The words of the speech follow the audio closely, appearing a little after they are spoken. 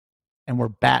And we're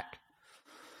back.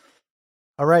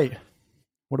 All right.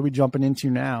 What are we jumping into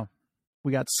now?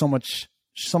 We got so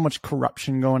much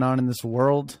corruption going on in this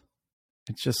world.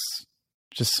 It's just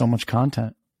so much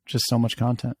content. Just so much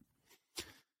content.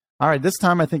 All right. This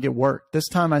time I think it worked. This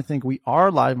time I think we are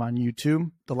live on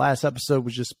YouTube. The last episode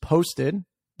was just posted.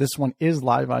 This one is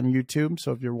live on YouTube.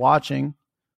 So if you're watching,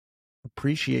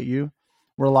 appreciate you.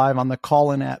 We're live on the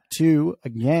Callin app too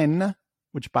again,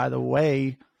 which by the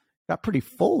way, got pretty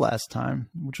full last time,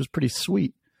 which was pretty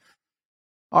sweet.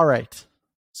 All right.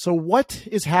 So what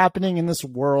is happening in this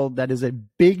world that is a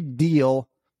big deal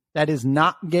that is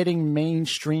not getting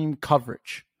mainstream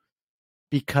coverage?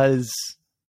 Because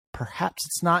perhaps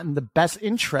it's not in the best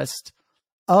interest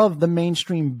of the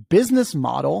mainstream business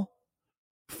model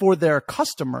for their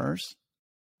customers,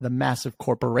 the massive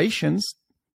corporations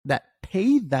that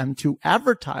pay them to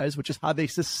advertise, which is how they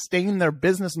sustain their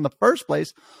business in the first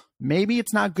place. Maybe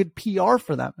it's not good PR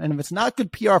for them. And if it's not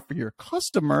good PR for your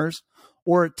customers,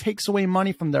 or it takes away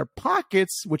money from their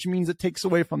pockets, which means it takes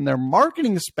away from their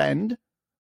marketing spend,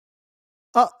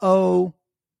 that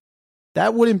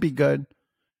wouldn't be good.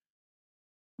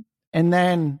 And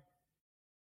then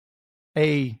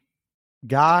a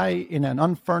guy in an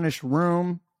unfurnished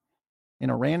room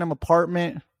in a random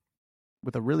apartment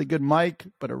with a really good mic,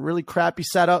 but a really crappy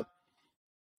setup,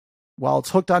 while it's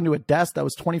hooked onto a desk that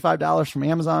was $25 from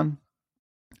Amazon.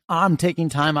 I'm taking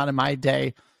time out of my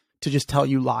day to just tell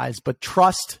you lies, but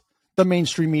trust the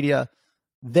mainstream media.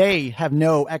 They have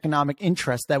no economic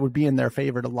interest that would be in their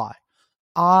favor to lie.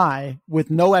 I, with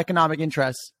no economic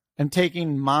interest, am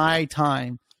taking my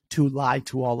time to lie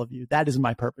to all of you. That is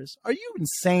my purpose. Are you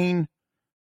insane?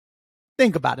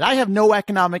 Think about it. I have no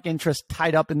economic interest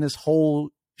tied up in this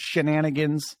whole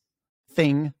shenanigans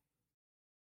thing,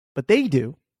 but they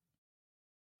do.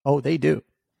 Oh, they do.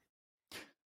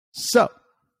 So,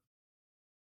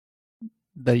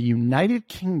 the United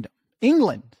Kingdom,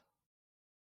 England,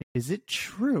 is it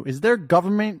true? Is their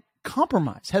government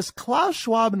compromised? Has Klaus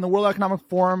Schwab and the World Economic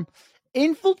Forum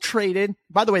infiltrated?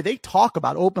 By the way, they talk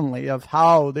about openly of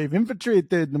how they've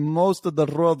infiltrated most of the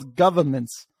world's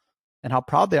governments and how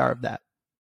proud they are of that.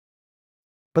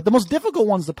 But the most difficult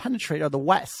ones to penetrate are the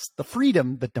West, the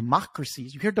freedom, the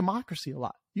democracies. You hear democracy a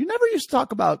lot. You never used to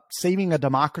talk about saving a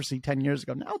democracy 10 years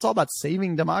ago. Now it's all about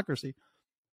saving democracy.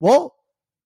 Well,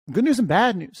 good news and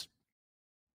bad news.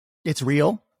 It's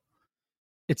real.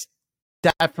 It's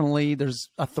definitely, there's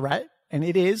a threat, and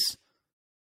it is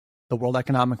the World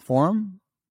Economic Forum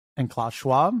and Klaus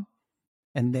Schwab,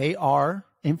 and they are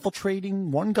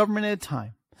infiltrating one government at a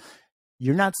time.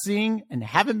 You're not seeing and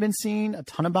haven't been seeing a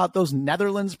ton about those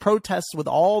Netherlands protests with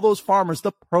all those farmers.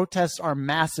 The protests are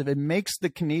massive. It makes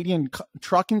the Canadian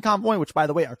trucking convoy, which by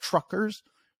the way are truckers.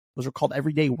 Those are called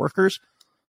everyday workers.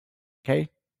 Okay.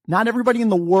 Not everybody in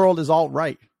the world is all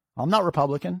right. I'm not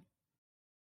Republican.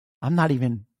 I'm not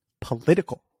even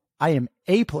political. I am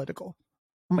apolitical.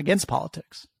 I'm against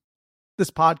politics.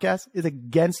 This podcast is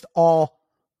against all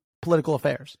political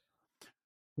affairs.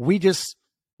 We just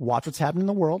watch what's happening in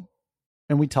the world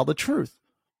and we tell the truth.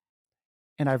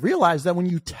 And I realized that when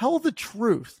you tell the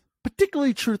truth,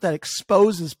 particularly truth that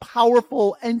exposes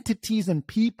powerful entities and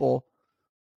people,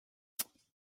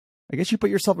 I guess you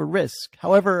put yourself at risk.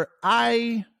 However,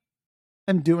 I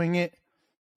am doing it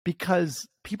because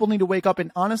people need to wake up,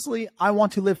 and honestly, I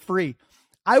want to live free.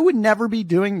 I would never be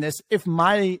doing this if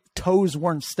my toes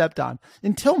weren't stepped on.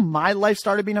 Until my life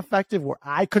started being effective, where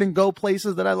I couldn't go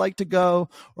places that I like to go,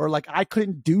 or like I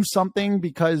couldn't do something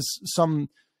because some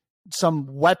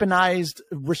weaponized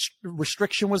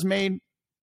restriction was made.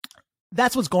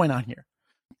 That's what's going on here.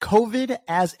 COVID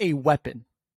as a weapon.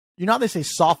 You know how they say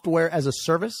software as a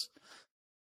service?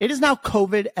 It is now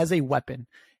COVID as a weapon.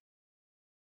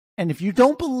 And if you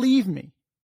don't believe me,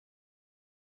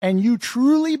 and you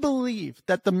truly believe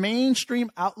that the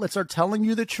mainstream outlets are telling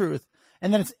you the truth,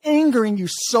 and that it's angering you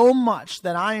so much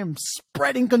that I am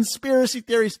spreading conspiracy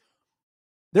theories,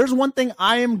 there's one thing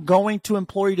I am going to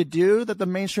implore you to do that the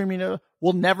mainstream media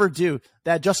will never do,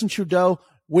 that Justin Trudeau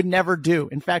would never do.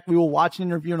 In fact, we will watch an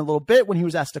interview in a little bit when he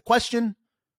was asked a question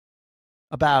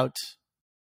about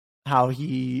how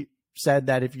he said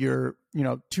that if you're,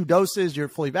 2 doses, you're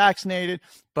fully vaccinated,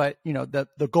 but the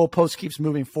goalpost keeps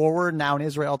moving forward. Now in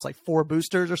Israel, it's like 4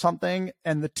 boosters or something.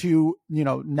 And the 2,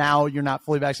 now you're not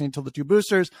fully vaccinated until the 2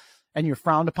 boosters, and you're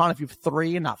frowned upon if you have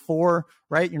 3 and not 4,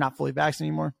 right? You're not fully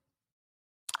vaccinated anymore.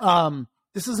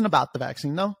 This isn't about the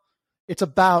vaccine though. It's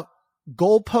about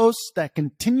goalposts that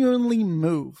continually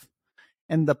move,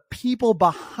 and the people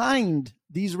behind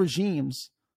these regimes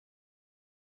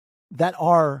that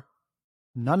are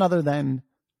none other than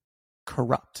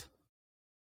corrupt.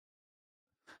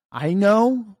 I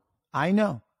know.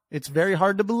 It's very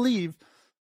hard to believe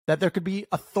that there could be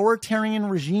authoritarian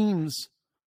regimes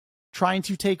trying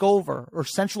to take over or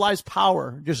centralize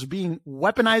power, just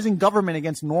weaponizing government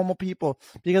against normal people,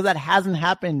 because that hasn't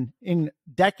happened in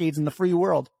decades in the free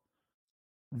world.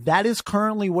 That is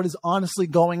currently what is honestly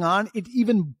going on. It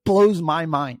even blows my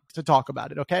mind to talk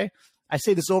about it, okay? I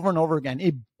say this over and over again.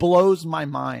 It blows my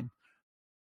mind.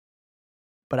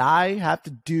 But I have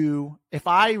to if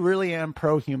I really am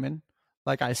pro-human,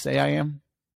 like I say I am,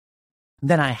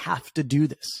 then I have to do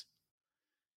this.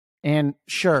 And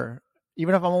sure,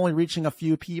 even if I'm only reaching a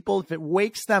few people, if it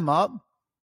wakes them up,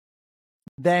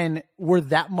 then we're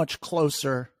that much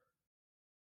closer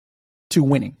to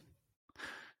winning.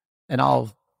 And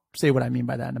I'll say what I mean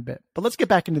by that in a bit. But let's get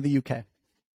back into the UK.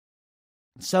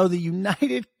 So the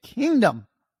United Kingdom,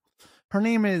 her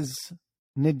name is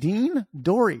Nadine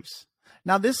Dorries.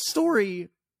 Now, this story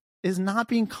is not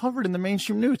being covered in the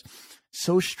mainstream news.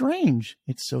 So strange.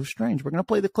 It's so strange. We're going to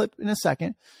play the clip in a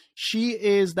second. She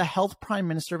is the health prime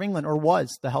minister of England, or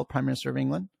was the health prime minister of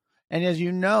England. And as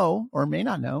you know, or may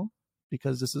not know,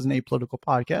 because this is an apolitical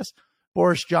podcast,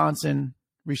 Boris Johnson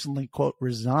recently, quote,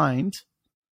 resigned.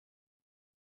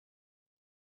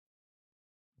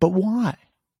 But why?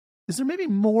 Is there maybe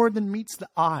more than meets the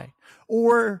eye?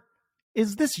 Or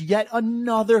is this yet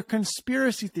another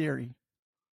conspiracy theory?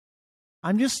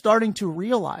 I'm just starting to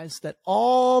realize that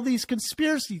all these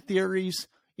conspiracy theories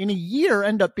in a year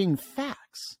end up being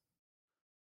facts.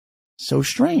 So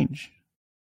strange.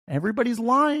 Everybody's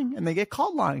lying and they get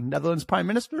caught lying. Netherlands Prime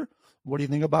Minister, what do you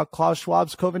think about Klaus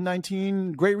Schwab's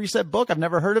COVID-19 Great Reset book? I've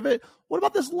never heard of it. What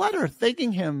about this letter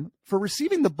thanking him for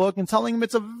receiving the book and telling him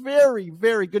it's a very,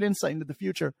 very good insight into the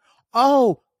future?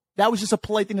 Oh, that was just a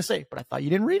polite thing to say, but I thought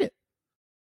you didn't read it.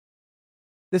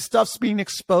 This stuff's being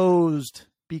exposed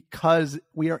because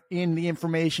we are in the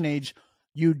information age.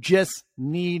 You just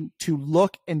need to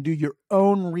look and do your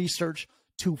own research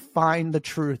to find the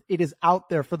truth. It is out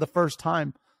there for the first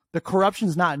time. The corruption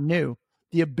is not new.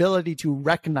 The ability to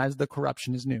recognize the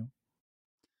corruption is new.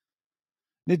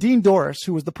 Nadine Dorries,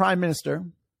 who was the Prime Minister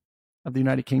of the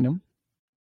United Kingdom,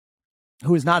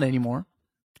 who is not anymore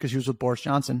because she was with Boris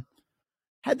Johnson,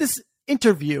 had this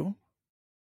interview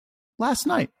last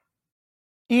night.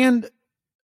 And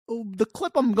the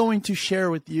clip I'm going to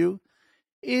share with you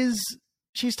is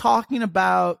she's talking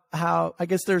about how, I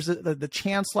guess there's the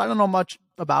chancellor. I don't know much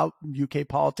about UK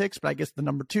politics, but I guess the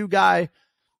number 2 guy,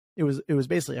 it was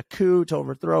basically a coup to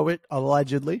overthrow it,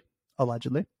 allegedly.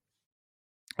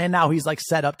 And now he's like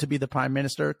set up to be the prime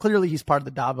minister. Clearly he's part of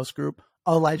the Davos group,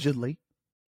 allegedly.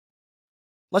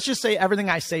 Let's just say everything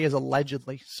I say is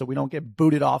allegedly, so we don't get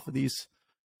booted off of these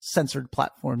censored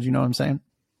platforms. You know what I'm saying?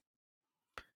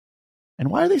 And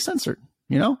why are they censored?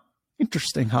 You know,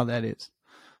 interesting how that is.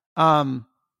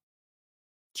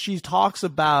 She talks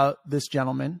about this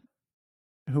gentleman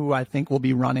who I think will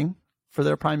be running for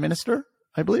their prime minister,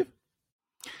 I believe.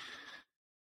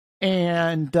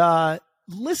 And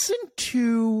listen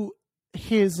to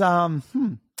his zero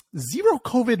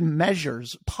COVID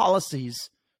measures,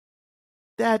 policies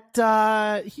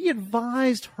that he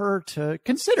advised her to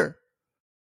consider.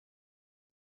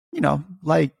 You know,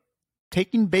 like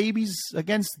taking babies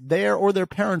against their or their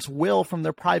parents' will from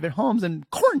their private homes and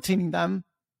quarantining them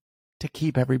to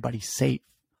keep everybody safe.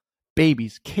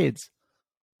 Babies, kids.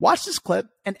 Watch this clip,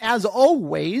 and as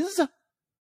always,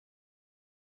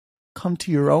 come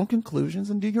to your own conclusions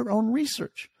and do your own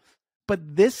research.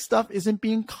 But this stuff isn't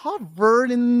being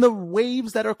covered in the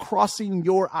waves that are crossing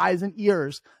your eyes and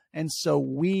ears. And so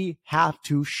we have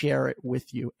to share it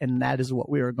with you, and that is what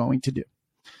we are going to do.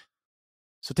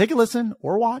 So take a listen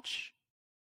or watch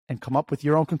and come up with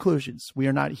your own conclusions. We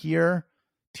are not here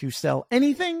to sell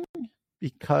anything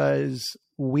because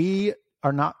we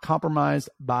are not compromised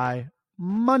by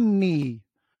money.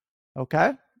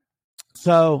 Okay?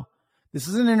 So this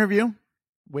is an interview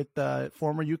with the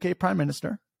former UK Prime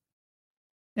Minister.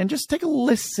 And just take a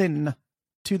listen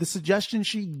to the suggestion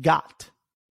she got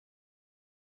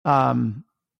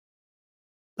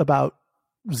about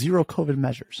zero COVID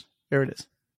measures. There it is.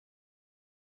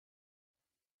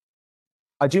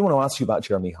 I do want to ask you about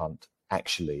Jeremy Hunt,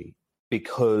 actually,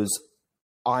 because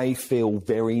I feel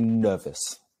very nervous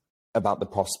about the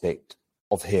prospect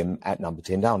of him at number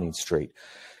 10 Downing Street.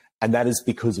 And that is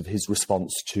because of his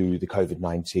response to the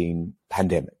COVID-19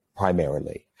 pandemic,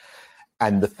 primarily.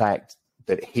 And the fact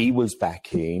that he was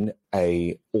backing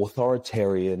a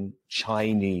authoritarian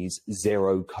Chinese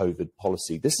zero COVID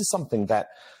policy. This is something that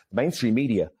mainstream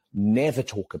media never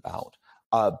talk about.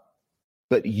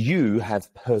 But you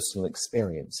have personal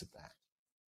experience of that.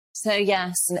 So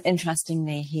yes, and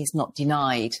interestingly, he's not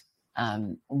denied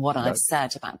what I've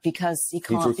said about, because you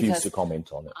can't. He's refused to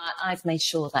comment on it. I've made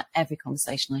sure that every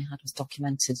conversation I had was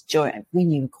documented. We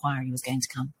knew inquiry was going to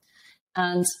come,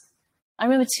 and I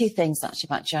remember two things actually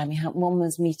about Jeremy Hunt. One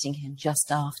was meeting him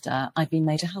just after I'd been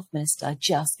made a health minister,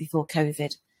 just before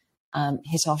COVID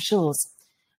hit our shores.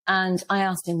 And I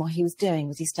asked him what he was doing.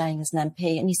 Was he staying as an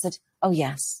MP? And he said, oh,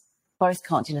 yes, Boris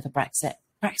can't deliver Brexit.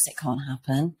 Brexit can't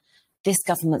happen. This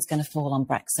government's going to fall on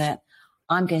Brexit.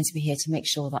 I'm going to be here to make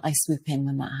sure that I swoop in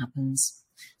when that happens.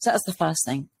 So that's the first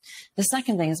thing. The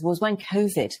second thing was when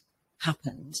COVID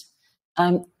happened,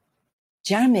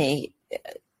 Jeremy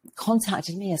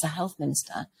contacted me as a health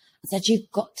minister and said,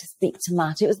 you've got to speak to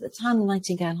Matt. It was at the time the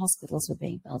Nightingale hospitals were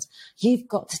being built. You've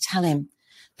got to tell him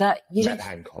that you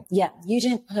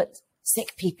don't put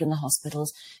sick people in the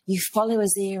hospitals. You follow a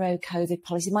zero COVID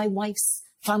policy. My wife's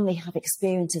family have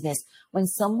experience of this. When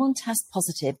someone tests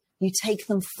positive, you take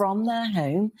them from their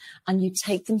home and you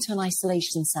take them to an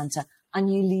isolation centre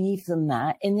and you leave them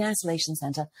there in the isolation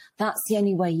centre. That's the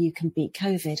only way you can beat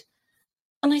COVID.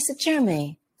 And I said,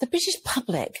 Jeremy, the British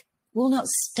public will not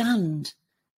stand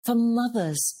for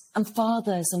mothers and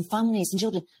fathers and families and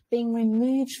children being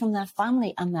removed from their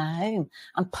family and their home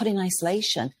and put in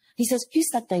isolation. He says, who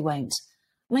said they won't?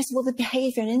 And I said, well, the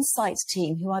Behaviour and Insights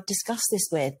team who I've discussed this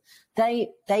with, they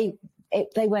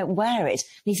won't wear it.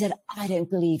 And he said, I don't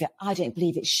believe it. I don't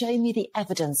believe it. Show me the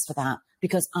evidence for that,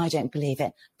 because I don't believe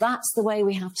it. That's the way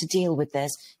we have to deal with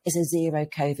this, is a zero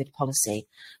COVID policy.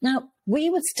 Now, we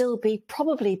would still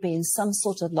probably be in some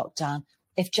sort of lockdown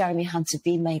if Jeremy Hunt had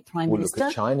been made Prime Minister. Look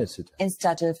at China today.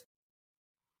 Instead of...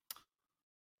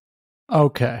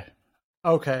 Okay.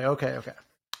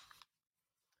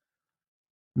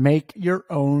 Make your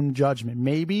own judgment.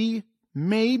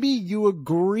 Maybe you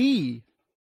agree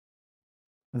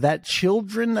that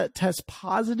children that test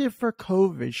positive for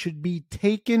COVID should be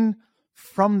taken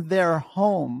from their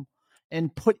home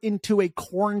and put into a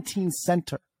quarantine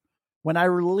center. When I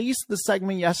released the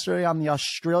segment yesterday on the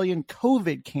Australian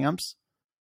COVID camps,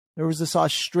 there was this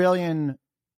Australian,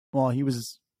 well, he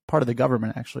was part of the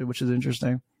government actually, which is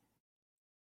interesting.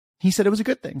 He said it was a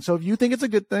good thing. So if you think it's a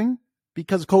good thing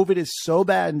because COVID is so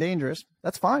bad and dangerous,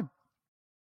 that's fine.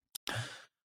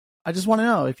 I just want to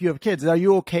know, if you have kids, are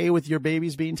you okay with your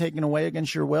babies being taken away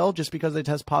against your will just because they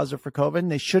test positive for COVID?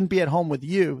 They shouldn't be at home with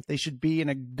you. They should be in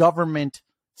a government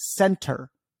center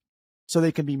so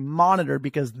they can be monitored,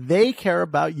 because they care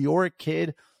about your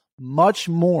kid much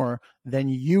more than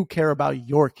you care about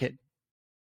your kid.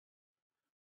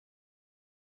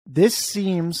 This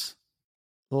seems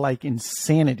like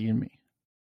insanity to me.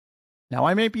 Now,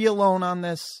 I may be alone on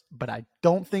this, but I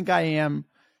don't think I am.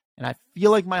 And I feel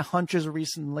like my hunches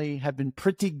recently have been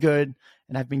pretty good.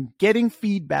 And I've been getting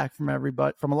feedback from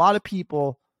everybody, from a lot of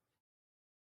people,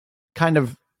 kind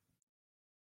of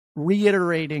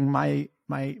reiterating my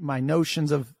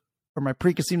notions of, or my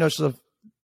preconceived notions of,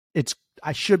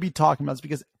 I should be talking about this,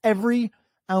 because every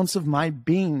ounce of my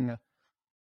being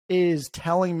is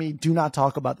telling me, do not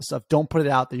talk about this stuff. Don't put it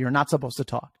out there. You're not supposed to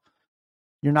talk.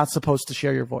 You're not supposed to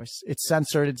share your voice. It's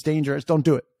censored. It's dangerous. Don't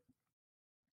do it.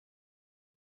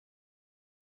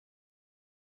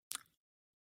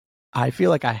 I feel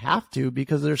like I have to,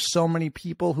 because there's so many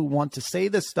people who want to say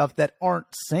this stuff that aren't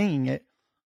saying it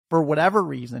for whatever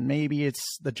reason. Maybe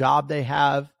it's the job they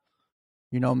have.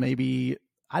 Maybe,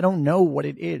 I don't know what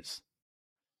it is.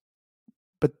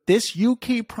 But this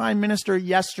UK Prime Minister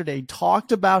yesterday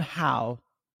talked about how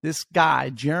this guy,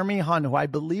 Jeremy Hunt, who I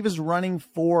believe is running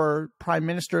for Prime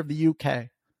Minister of the UK,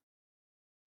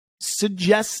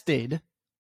 suggested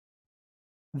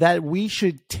that we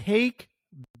should take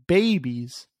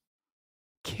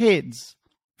kids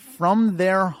from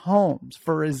their homes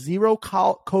for a zero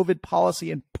COVID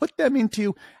policy and put them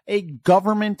into a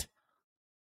government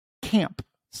camp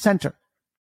center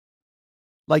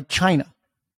like China.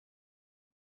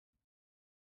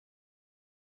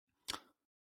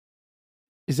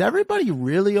 Is everybody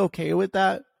really okay with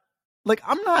that? Like,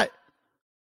 I'm not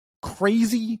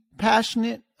crazy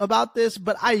passionate about this,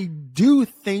 but I do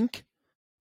think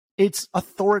it's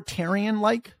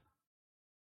authoritarian-like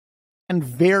and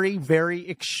very, very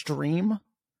extreme,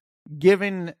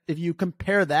 given if you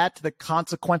compare that to the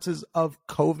consequences of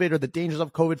COVID or the dangers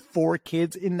of COVID for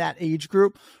kids in that age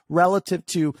group, relative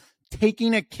to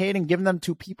taking a kid and giving them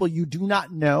to people you do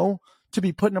not know to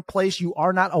be put in a place you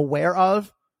are not aware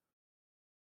of,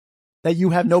 that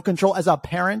you have no control as a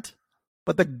parent,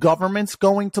 but the government's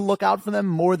going to look out for them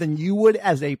more than you would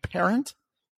as a parent.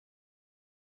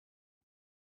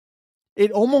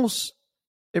 It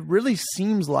really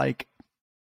seems like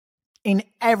in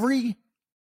every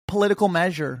political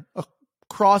measure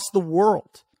across the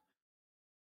world,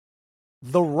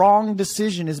 the wrong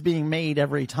decision is being made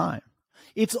every time.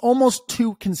 It's almost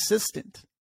too consistent.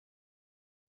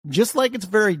 Just like it's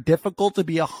very difficult to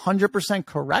be 100%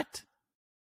 correct,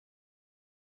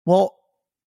 well,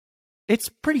 it's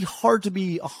pretty hard to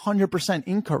be 100%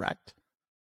 incorrect.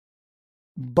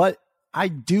 But I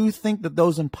do think that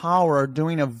those in power are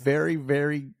doing a very,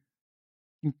 very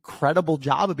incredible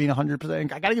job of being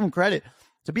 100%. I got to give them credit.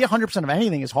 To be 100% of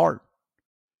anything is hard.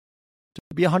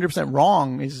 To be 100%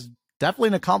 wrong is definitely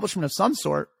an accomplishment of some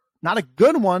sort. Not a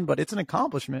good one, but it's an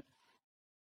accomplishment.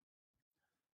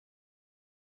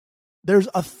 There's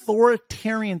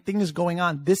authoritarian things going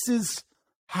on. This is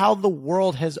how the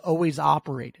world has always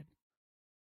operated.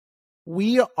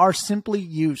 We are simply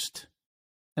used,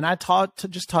 and I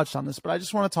just touched on this, but I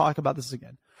just want to talk about this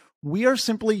again. We are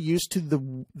simply used to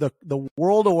the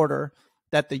world order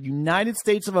that the United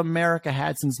States of America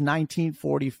had since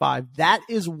 1945. That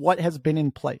is what has been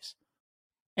in place.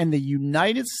 And the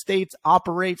United States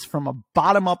operates from a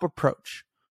bottom-up approach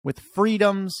with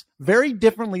freedoms very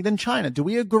differently than China. Do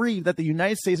we agree that the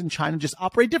United States and China just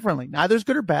operate differently? Neither is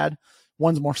good or bad.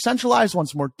 One's more centralized,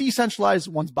 one's more decentralized,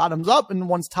 one's bottoms up, and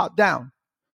one's top down.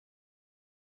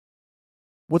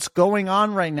 What's going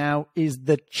on right now is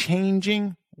the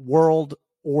changing world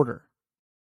order.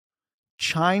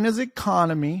 China's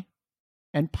economy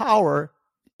and power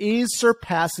is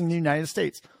surpassing the United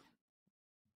States.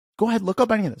 Go ahead, look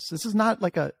up any of this. This is not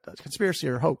like a conspiracy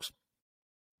or hoax.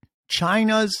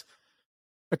 China's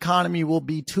economy will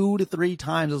be 2 to 3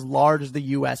 times as large as the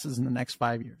U.S.'s in the next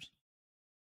 5 years.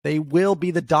 They will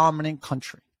be the dominant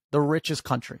country, the richest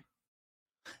country.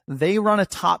 They run a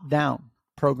top-down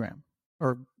program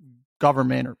or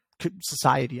government or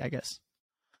society, I guess.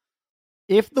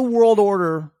 If the world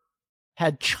order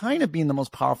had China being the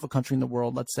most powerful country in the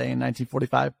world, let's say in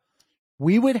 1945,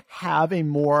 we would have a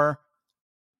more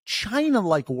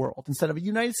China-like world instead of a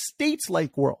United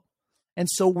States-like world. And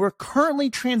so we're currently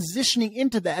transitioning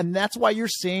into that. And that's why you're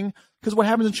seeing, because what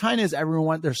happens in China is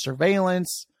there's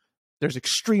surveillance, there's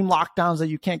extreme lockdowns that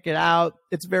you can't get out.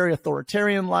 It's very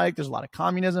authoritarian-like. There's a lot of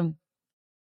communism.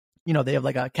 You know, they have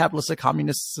like a capitalistic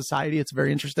communist society. It's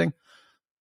very interesting.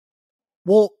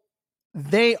 Well,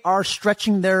 they are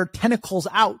stretching their tentacles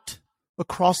out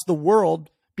across the world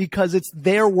because it's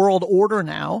their world order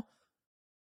now.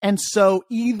 And so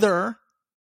either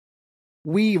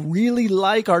we really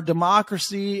like our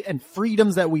democracy and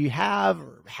freedoms that we have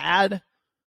or had,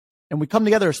 and we come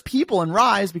together as people and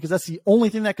rise because that's the only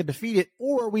thing that could defeat it,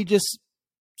 or we just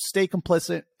stay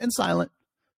complicit and silent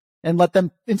and let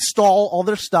them install all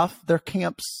their stuff, their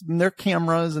camps and their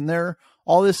cameras and their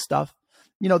all this stuff.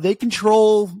 You know, they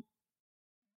control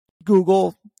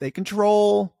Google, they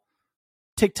control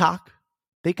TikTok,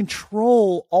 they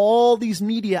control all these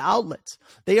media outlets.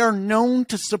 They are known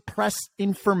to suppress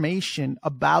information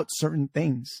about certain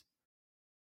things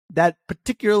that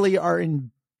particularly are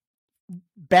in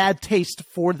bad taste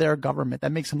for their government.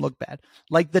 That makes them look bad.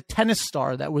 Like the tennis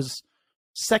star that was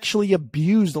sexually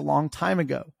abused a long time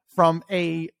ago from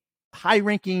a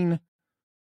high-ranking,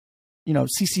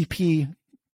 CCP,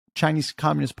 Chinese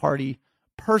Communist Party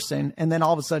person, and then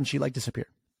all of a sudden she disappeared.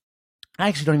 I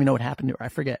actually don't even know what happened to her. I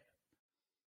forget.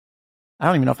 I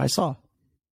don't even know if I saw.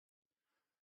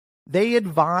 They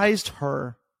advised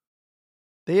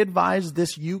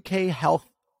this UK health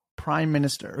prime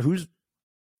minister,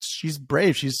 she's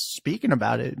brave, she's speaking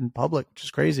about it in public, which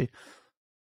is crazy,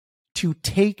 to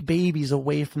take babies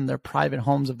away from their private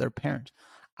homes of their parents.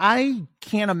 I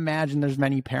can't imagine there's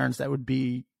many parents that would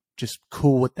be just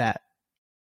cool with that.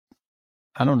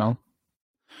 I don't know.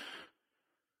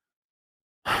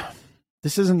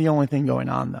 This isn't the only thing going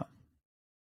on, though.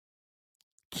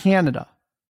 Canada,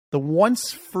 the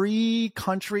once free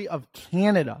country of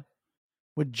Canada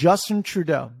with Justin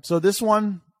Trudeau. So this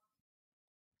one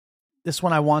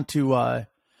I want to, I'm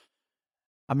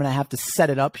going to have to set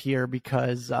it up here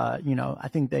because, I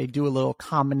think they do a little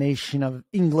combination of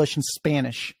English and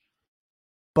Spanish.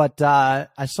 But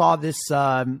I saw this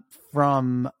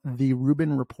from the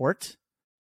Rubin Report,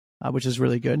 which is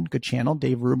really good channel,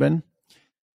 Dave Rubin.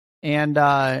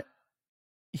 And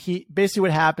he basically,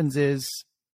 what happens is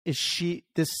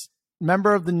this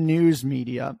member of the news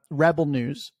media, Rebel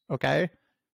News, okay,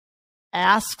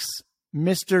 asks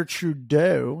Mr.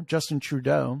 Trudeau, Justin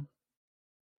Trudeau,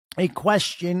 a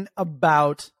question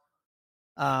about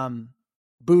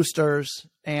boosters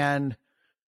and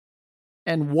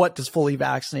what does fully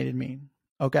vaccinated mean,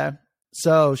 okay?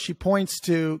 So she points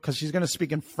to, because she's going to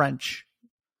speak in French,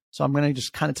 so I'm going to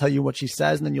just kind of tell you what she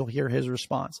says, and then you'll hear his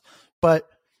response. But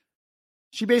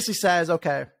she basically says,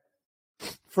 okay,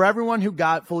 for everyone who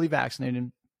got fully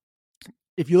vaccinated,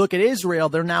 if you look at Israel,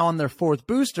 they're now on their 4th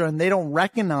booster, and they don't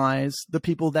recognize the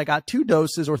people that got 2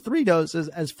 doses or 3 doses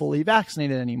as fully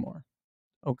vaccinated anymore.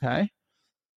 Okay.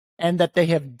 And that they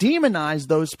have demonized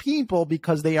those people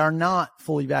because they are not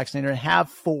fully vaccinated or have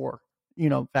 4,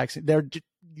 vaccine.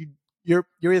 You're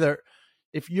either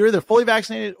fully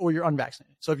vaccinated or you're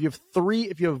unvaccinated. So if you're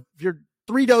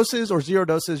 3 doses or 0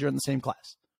 doses, you're in the same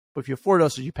class. But if you have 4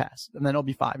 doses, you pass, and then it'll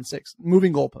be 5 and 6.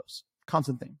 Moving goalposts,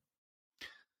 constant thing.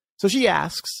 So she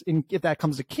asks, if that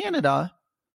comes to Canada,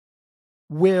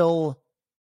 will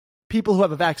people who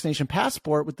have a vaccination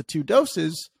passport with the 2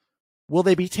 doses, will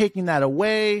they be taking that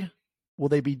away? Will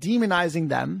they be demonizing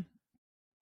them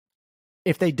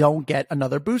if they don't get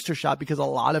another booster shot? Because a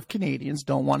lot of Canadians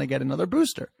don't want to get another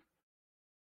booster,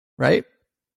 right?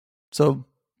 So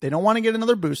they don't want to get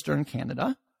another booster in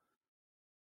Canada.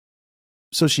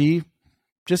 So she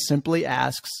just simply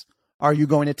asks, are you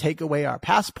going to take away our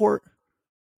passport?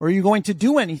 Or are you going to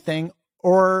do anything?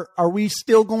 Or are we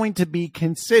still going to be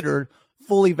considered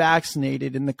fully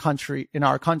vaccinated in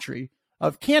our country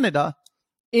of Canada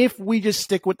if we just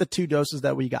stick with the 2 doses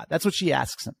that we got? That's what she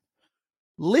asks him.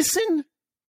 Listen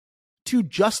to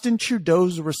Justin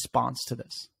Trudeau's response to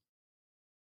this.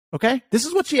 Okay? This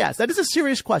is what she asked. That is a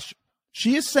serious question.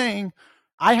 She is saying,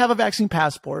 I have a vaccine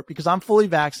passport because I'm fully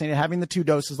vaccinated, having the 2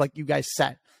 doses like you guys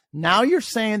said. Now you're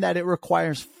saying that it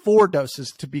requires 4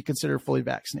 doses to be considered fully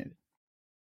vaccinated.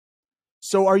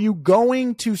 So are you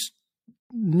going to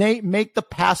make the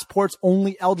passports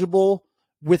only eligible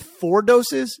with 4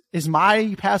 doses? Is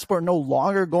my passport no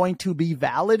longer going to be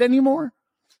valid anymore?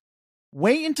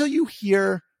 Wait until you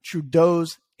hear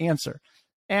Trudeau's answer.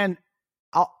 And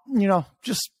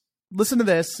just listen to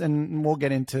this and we'll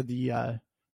get into the,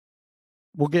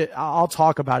 I'll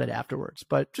talk about it afterwards,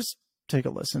 but just take a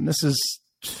listen. This is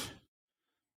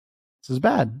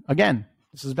bad. Again,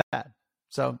 this is bad.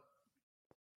 So,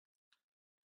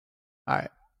 all right,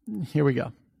 here we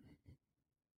go.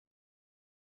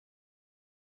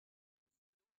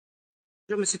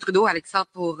 Bonjour, M. Trudeau, Alexandre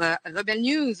pour Rebel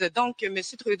News. Donc, M.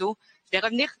 Trudeau, je vais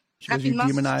revenir rapidement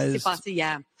sur ce qui s'est passé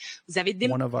hier. Vous avez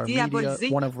diabolisé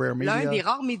l'un des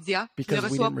rares médias qui ne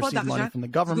reçoit pas d'argent du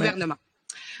gouvernement.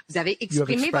 Vous avez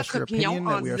exprimé votre opinion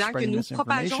en disant que nous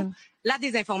propageons la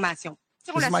désinformation.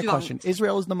 This is my question.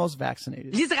 Israel is the most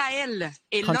vaccinated. L'Israël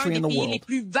est l'un des pays les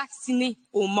plus vaccinés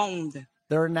au monde.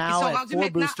 They're Ils now sont at rendus 4 maintenant à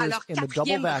boosters leur in the double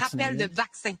 4e rappel de vaccinated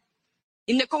vaccin.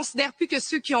 Ils ne considèrent plus que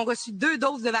ceux qui ont reçu 2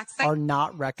 doses de vaccin are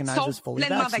not recognized as sont fully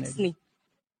pleinement vaccinated. vaccinés.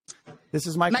 This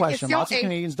is my question. Lots of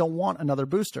Canadians don't want another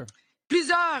booster.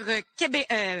 Plusieurs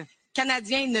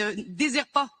Canadiens ne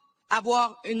désirent pas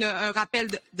avoir un rappel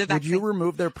de vaccin. Would you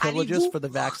remove their privileges for the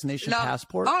vaccination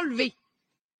passport? Enlever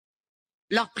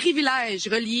leurs privilèges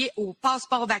reliés au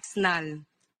passeport vaccinal.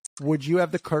 Would you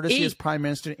have the courtesy as Prime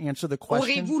Minister to answer the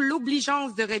question? Aurez-vous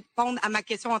l'obligeance de répondre à ma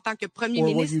question en tant que Premier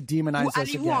ministre? Ou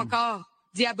allez-vous encore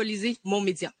diaboliser mon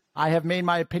média? I have made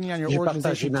my opinion on your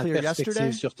organization clear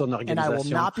yesterday, and I will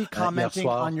not be commenting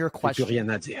on your question.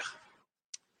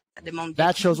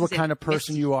 That shows what kind of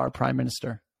person you are, Prime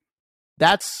Minister.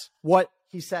 That's what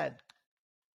he said.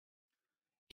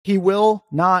 He will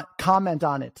not comment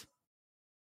on it.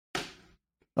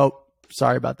 Oh,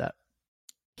 sorry about that.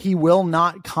 He will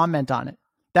not comment on it.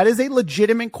 That is a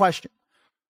legitimate question.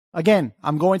 Again,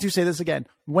 I'm going to say this again.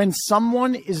 When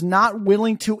someone is not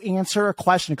willing to answer a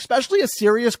question, especially a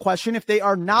serious question, if they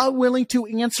are not willing to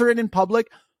answer it in public,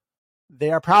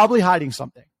 they are probably hiding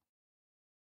something.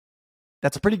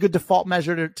 That's a pretty good default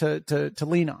measure to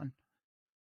lean on.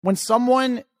 When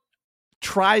someone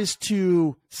tries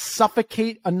to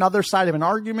suffocate another side of an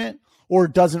argument, or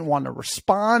doesn't want to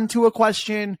respond to a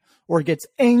question, or gets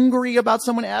angry about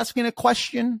someone asking a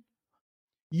question,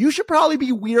 you should probably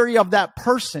be weary of that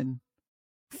person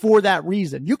for that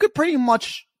reason. You could pretty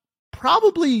much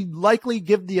probably likely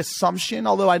give the assumption,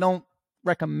 although I don't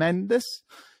recommend this,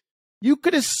 you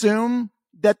could assume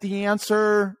that the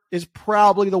answer is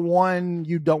probably the one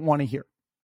you don't want to hear.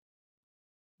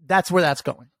 That's where that's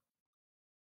going.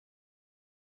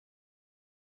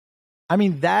 I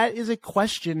mean, that is a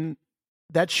question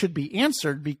that should be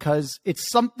answered because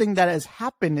it's something that has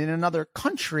happened in another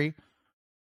country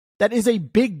that is a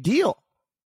big deal.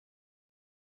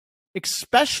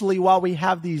 Especially while we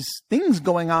have these things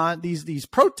going on, these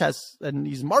protests and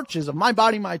these marches of my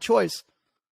body, my choice.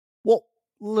 Well,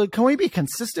 can we be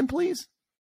consistent, please?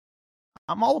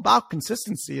 I'm all about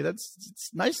consistency. It's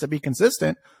nice to be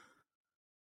consistent.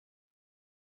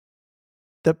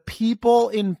 The people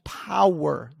in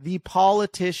power, the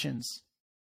politicians,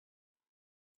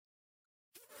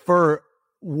 for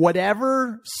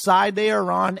whatever side they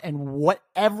are on and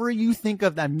whatever you think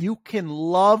of them, you can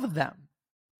love them.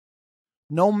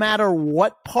 no matter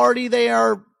what party they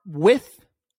are with,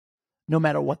 no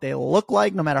matter what they look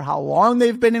like, no matter how long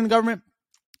they've been in the government,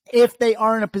 if they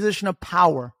are in a position of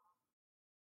power,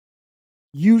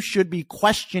 you should be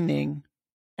questioning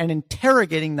and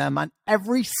interrogating them on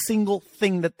every single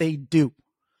thing that they do.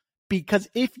 Because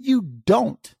if you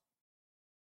don't,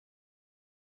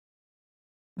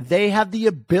 they have the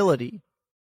ability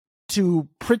to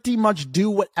pretty much do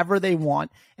whatever they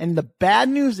want. And the bad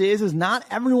news is not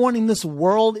everyone in this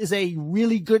world is a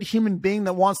really good human being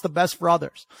that wants the best for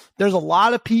others. There's a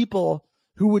lot of people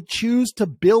who would choose to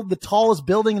build the tallest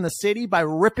building in the city by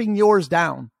ripping yours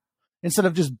down instead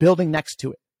of just building next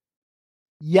to it.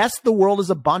 Yes, the world is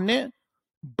abundant,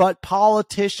 but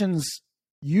politicians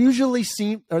usually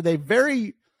seem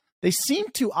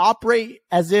to operate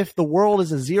as if the world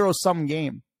is a zero-sum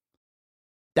game.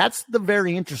 That's the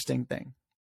very interesting thing.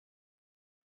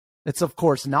 It's of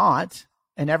course not,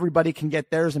 and everybody can get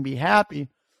theirs and be happy.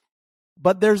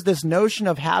 But there's this notion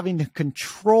of having to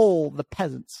control the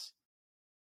peasants.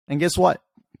 And guess what?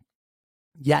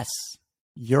 Yes,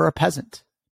 you're a peasant.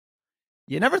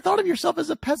 You never thought of yourself as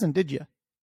a peasant, did you?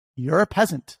 You're a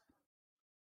peasant.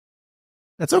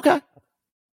 That's okay.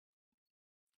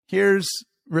 Here's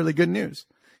really good news.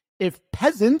 If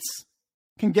peasants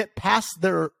can get past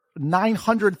their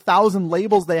 900,000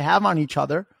 labels they have on each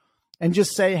other and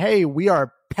just say, hey, we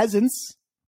are peasants,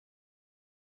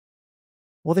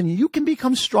 well, then you can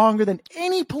become stronger than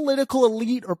any political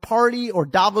elite or party or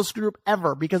Davos group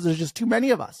ever, because there's just too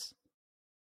many of us.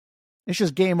 It's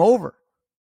just game over.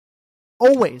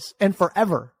 Always and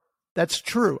forever. That's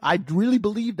true. I really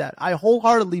believe that. I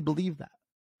wholeheartedly believe that.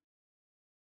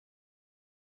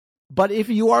 But if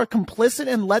you are complicit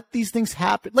and let these things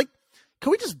happen, like,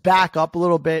 can we just back up a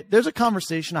little bit? There's a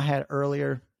conversation I had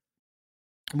earlier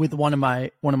with one of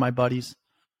my buddies.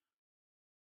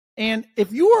 And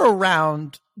if you were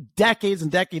around decades and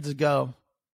decades ago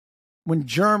when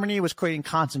Germany was creating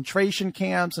concentration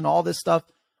camps and all this stuff,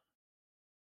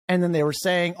 and then they were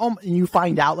saying, oh, and you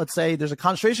find out, let's say there's a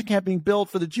concentration camp being built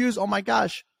for the Jews. Oh my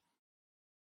gosh.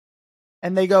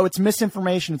 And they go, it's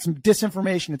misinformation. It's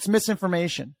disinformation. It's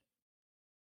misinformation.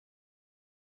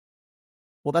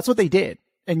 Well, that's what they did.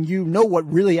 And you know what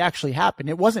really actually happened.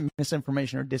 It wasn't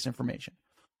misinformation or disinformation.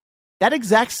 That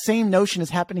exact same notion is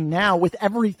happening now with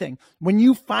everything. When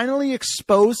you finally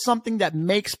expose something that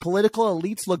makes political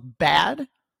elites look bad,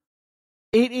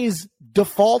 it is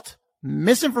default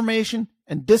misinformation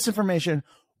and disinformation,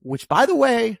 which, by the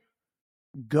way,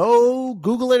 go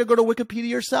Google it or go to Wikipedia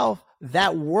yourself.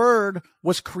 That word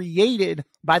was created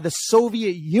by the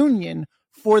Soviet Union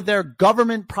for their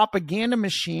government propaganda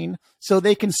machine so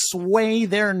they can sway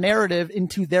their narrative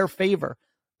into their favor.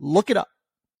 Look it up.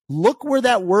 Look where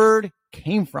that word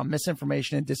came from,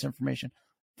 misinformation and disinformation.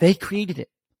 They created it.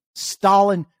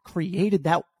 Stalin created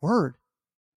that word.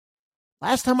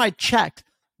 Last time I checked,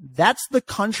 that's the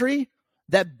country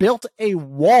that built a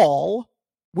wall,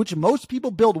 which most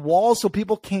people build walls so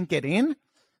people can't get in.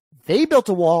 They built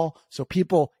a wall so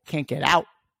people can't get out.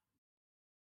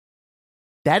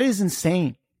 That is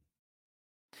insane.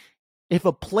 If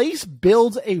a place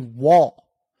builds a wall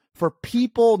for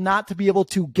people not to be able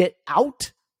to get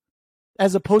out,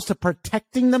 as opposed to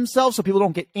protecting themselves so people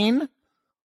don't get in,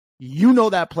 you know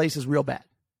that place is real bad.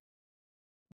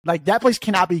 Like, that place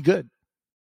cannot be good.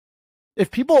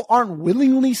 If people aren't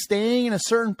willingly staying in a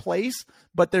certain place,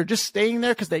 but they're just staying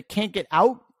there because they can't get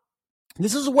out,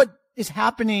 this is what is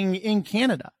happening in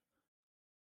Canada.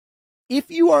 If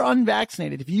you are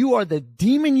unvaccinated, if you are the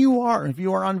demon you are, if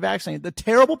you are unvaccinated, the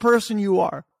terrible person you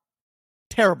are,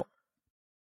 terrible.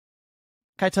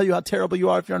 Can I tell you how terrible you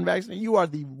are if you're unvaccinated? You are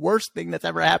the worst thing that's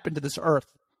ever happened to this earth.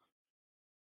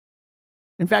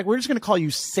 In fact, we're just going to call you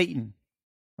Satan.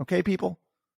 Okay, people?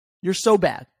 You're so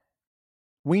bad.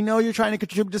 We know you're trying to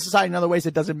contribute to society in other ways.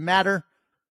 It doesn't matter.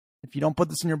 If you don't put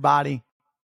this in your body,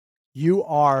 you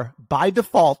are, by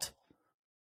default,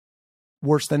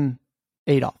 worse than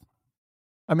Adolf.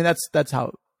 I mean, that's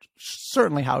how,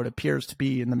 certainly how it appears to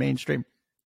be in the mainstream.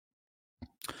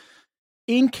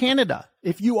 In Canada,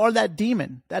 if you are that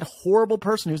demon, that horrible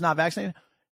person who's not vaccinated,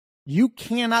 you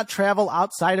cannot travel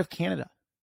outside of Canada.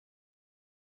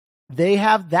 They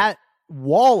have that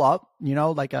wall up, you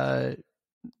know, like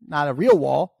not a real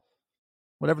wall,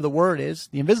 whatever the word is,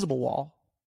 the invisible wall.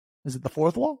 Is it the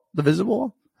fourth wall? The visible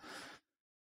wall?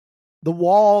 The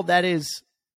wall that is,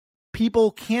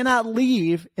 people cannot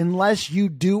leave unless you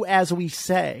do as we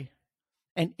say.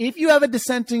 And if you have a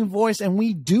dissenting voice and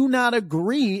we do not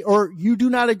agree, or you do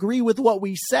not agree with what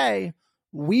we say,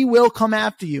 we will come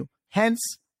after you.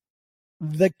 Hence,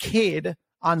 the kid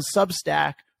on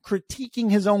Substack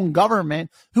critiquing his own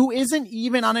government, who isn't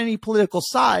even on any political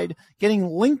side, getting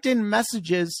LinkedIn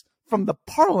messages from the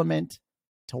parliament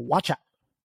to watch out.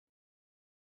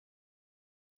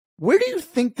 Where do you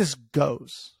think this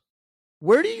goes?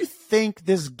 Where do you think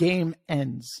this game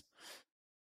ends?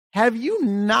 Have you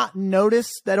not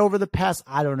noticed that over the past,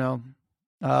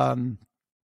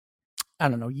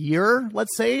 year,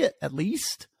 let's say at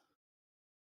least,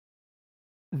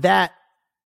 that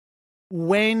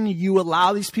when you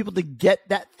allow these people to get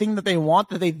that thing that they want,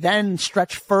 that they then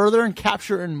stretch further and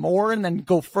capture and more, and then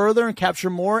go further and capture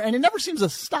more, and it never seems to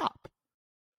stop.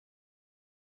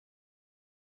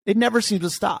 It never seems to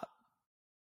stop.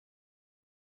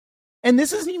 And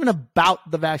this isn't even about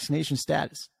the vaccination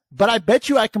status, but I bet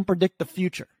you I can predict the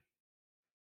future.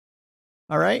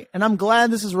 All right? And I'm glad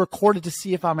this is recorded to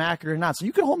see if I'm accurate or not, so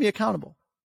you can hold me accountable.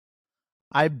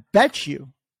 I bet you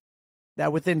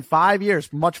that within 5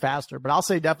 years, much faster, but I'll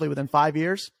say definitely within 5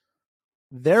 years,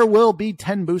 there will be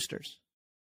 10 boosters.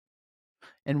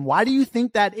 And why do you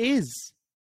think that is?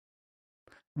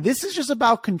 This is just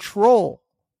about control.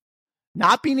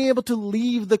 Not being able to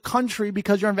leave the country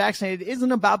because you're unvaccinated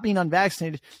isn't about being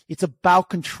unvaccinated. It's about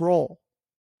control.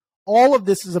 All of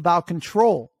this is about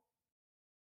control.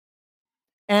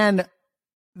 And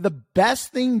the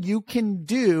best thing you can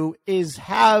do is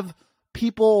have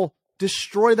people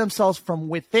destroy themselves from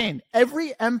within.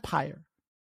 Every empire,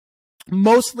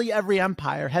 mostly every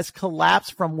empire, has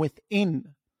collapsed from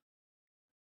within.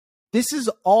 This is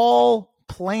all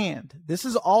planned. This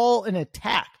is all an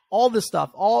attack. All this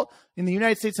stuff, all in the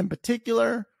United States in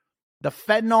particular, the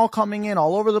fentanyl coming in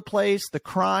all over the place, the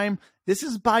crime. This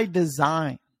is by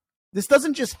design. This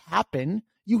doesn't just happen.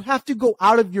 You have to go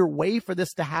out of your way for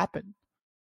this to happen.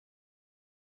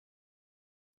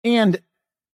 And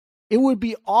it would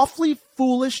be awfully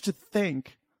foolish to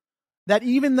think that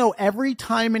even though every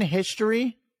time in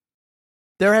history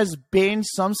there has been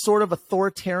some sort of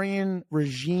authoritarian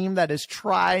regime that is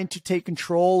trying to take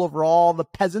control over all the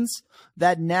peasants,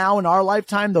 that now in our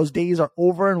lifetime, those days are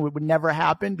over and it would never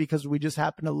happen because we just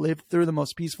happen to live through the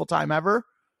most peaceful time ever,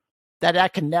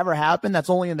 that can never happen. That's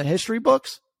only in the history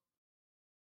books.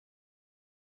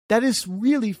 That is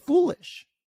really foolish.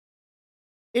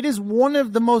 It is one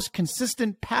of the most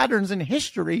consistent patterns in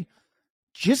history.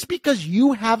 Just because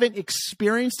you haven't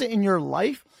experienced it in your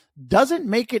life doesn't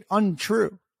make it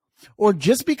untrue. Or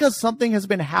just because something has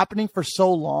been happening for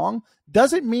so long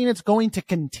doesn't mean it's going to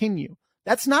continue.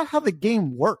 That's not how the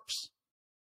game works.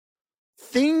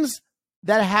 Things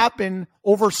that happen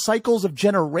over cycles of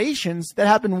generations, that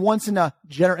happen once in a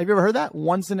generation. Have you ever heard that?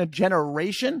 Once in a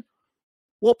generation?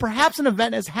 Well, perhaps an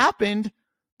event has happened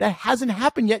that hasn't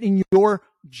happened yet in your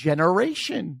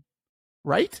generation,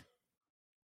 right?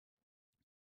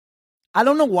 I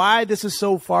don't know why this is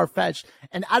so far-fetched,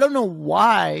 and I don't know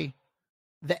why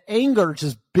the anger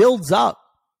just builds up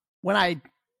when I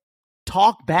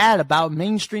talk bad about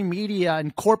mainstream media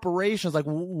and corporations. Like,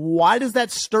 why does that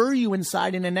stir you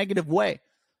inside in a negative way?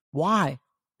 Why?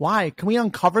 Why? Can we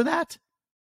uncover that?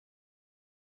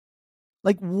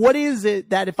 Like, what is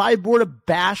it that if I were to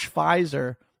bash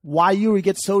Pfizer, why you would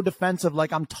get so defensive,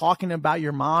 like I'm talking about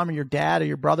your mom or your dad or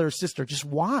your brother or sister? Just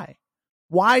why?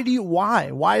 Why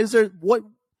is there, what,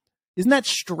 isn't that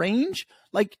strange?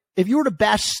 Like, if you were to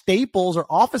bash Staples or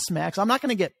Office Max, I'm not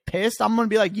going to get pissed. I'm going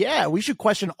to be like, yeah, we should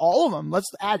question all of them.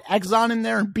 Let's add Exxon in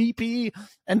there and BP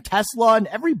and Tesla and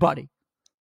everybody.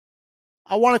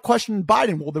 I want to question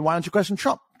Biden. Well, then why don't you question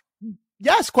Trump?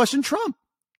 Yes, question Trump.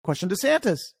 Question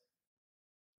DeSantis.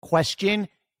 Question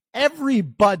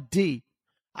everybody.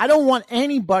 I don't want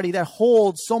anybody that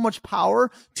holds so much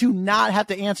power to not have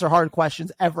to answer hard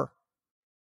questions ever.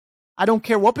 I don't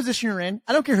care what position you're in.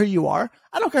 I don't care who you are.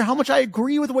 I don't care how much I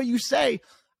agree with what you say.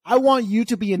 I want you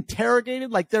to be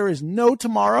interrogated like there is no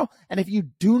tomorrow. And if you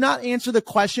do not answer the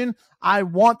question, I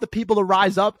want the people to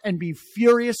rise up and be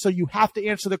furious. So you have to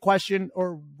answer the question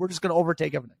or we're just going to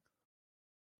overtake everything.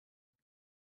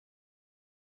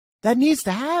 That needs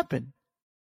to happen.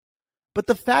 But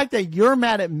the fact that you're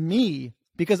mad at me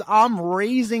because I'm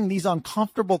raising these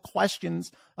uncomfortable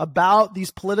questions about these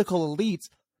political elites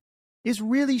is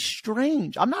really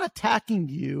strange. I'm not attacking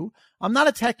you. I'm not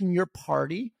attacking your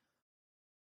party.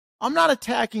 I'm not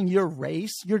attacking your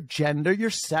race, your gender,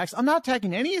 your sex. I'm not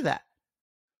attacking any of that.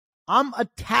 I'm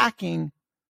attacking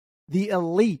the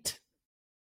elite.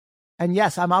 And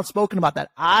yes, I'm outspoken about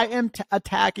that. I am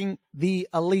attacking the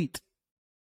elite.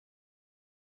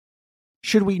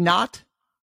 Should we not?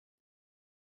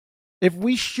 If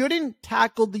we shouldn't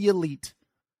tackle the elite,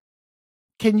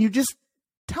 can you just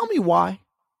tell me why?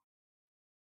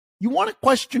 You want to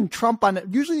question Trump on it.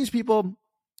 Usually these people,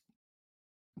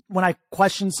 when I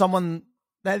question someone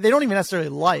that they don't even necessarily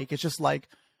like, it's just like,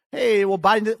 hey, well,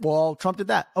 Biden did, well, Trump did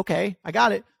that. Okay, I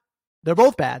got it. They're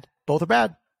both bad. Both are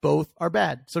bad. Both are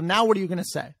bad. So now what are you going to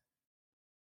say?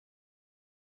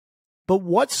 But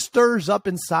what stirs up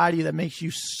inside you that makes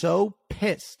you so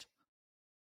pissed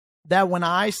that when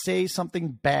I say something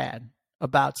bad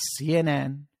about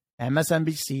CNN,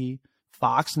 MSNBC,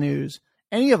 Fox News,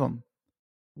 any of them,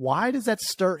 why does that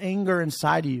stir anger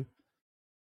inside of you?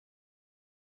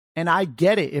 And I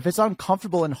get it. If it's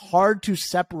uncomfortable and hard to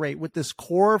separate with this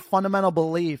core fundamental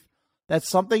belief that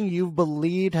something you've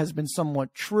believed has been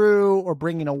somewhat true, or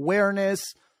bringing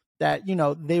awareness that, you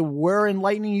know, they were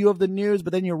enlightening you of the news,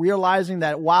 but then you're realizing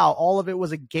that, wow, all of it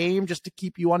was a game just to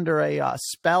keep you under a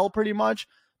spell pretty much,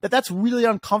 that's really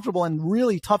uncomfortable and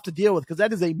really tough to deal with, because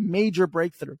that is a major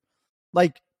breakthrough.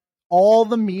 Like, all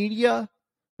the media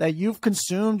that you've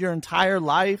consumed your entire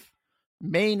life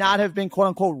may not have been quote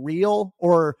unquote real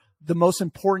or the most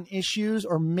important issues,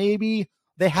 or maybe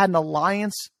they had an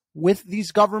alliance with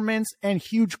these governments and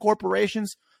huge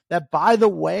corporations that, by the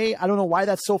way, I don't know why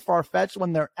that's so far-fetched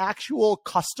when their actual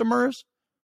customers,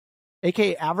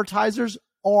 aka advertisers,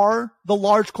 are the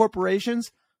large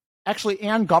corporations, actually,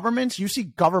 and governments. You see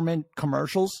government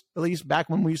commercials, at least back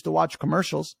when we used to watch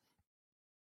commercials.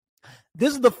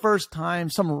 This is the first time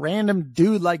some random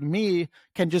dude like me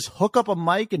can just hook up a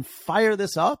mic and fire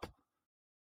this up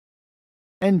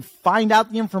and find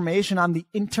out the information on the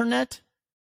internet,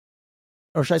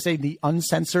 or should I say the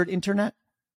uncensored internet,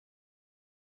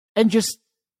 and just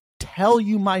tell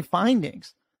you my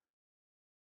findings.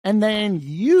 And then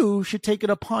you should take it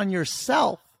upon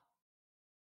yourself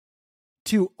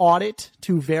to audit,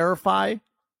 to verify,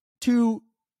 to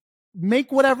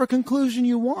make whatever conclusion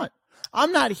you want.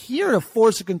 I'm not here to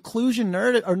force a conclusion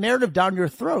narrative down your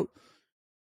throat.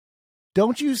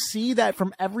 Don't you see that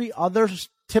from every other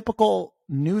typical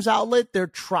news outlet, they're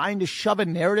trying to shove a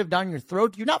narrative down your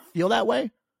throat? Do you not feel that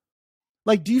way?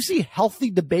 Like, do you see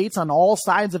healthy debates on all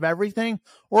sides of everything?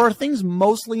 Or are things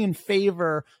mostly in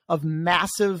favor of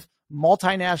massive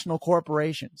multinational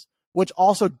corporations, which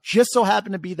also just so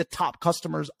happen to be the top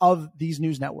customers of these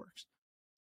news networks?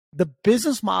 The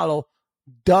business model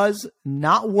does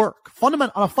not work.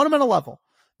 On a fundamental level,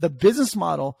 the business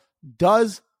model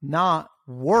does not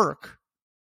work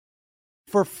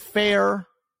for fair,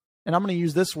 and I'm going to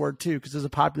use this word too because it's a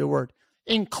popular word,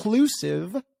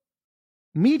 inclusive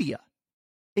media.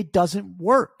 It doesn't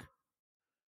work,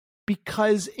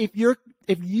 because if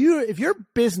your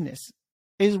business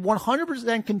is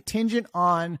 100% contingent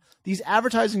on these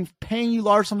advertising paying you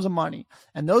large sums of money,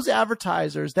 and those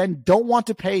advertisers then don't want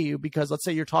to pay you because, let's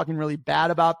say, you're talking really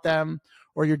bad about them,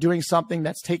 or you're doing something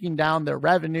that's taking down their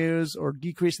revenues or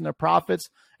decreasing their profits,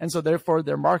 and so therefore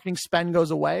their marketing spend goes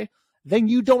away, then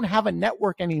you don't have a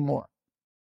network anymore.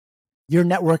 Your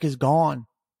network is gone.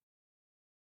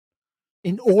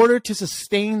 In order to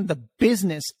sustain the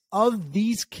business of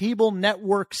these cable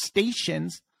network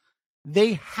stations,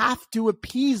 they have to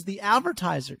appease the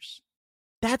advertisers.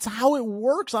 That's how it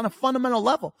works on a fundamental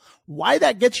level. Why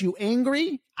that gets you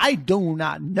angry, I do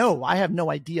not know. I have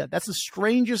no idea. That's the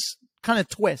strangest kind of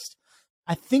twist.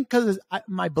 I think because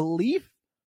my belief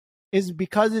is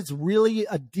because it's really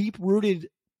a deep-rooted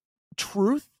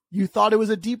truth. You thought it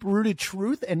was a deep-rooted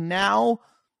truth, and now,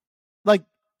 like,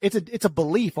 it's a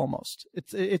belief almost.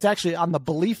 It's actually on the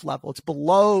belief level. It's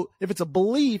below. If it's a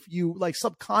belief, you like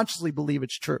subconsciously believe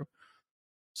it's true.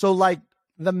 So like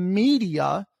the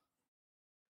media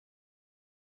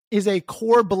is a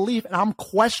core belief, and I'm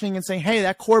questioning and saying, hey,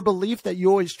 that core belief that you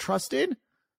always trusted,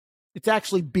 it's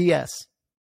actually BS.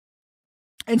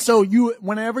 And so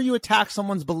whenever you attack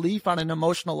someone's belief on an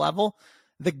emotional level,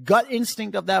 the gut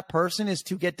instinct of that person is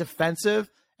to get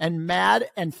defensive and mad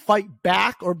and fight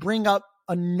back, or bring up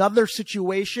another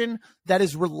situation that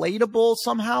is relatable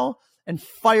somehow and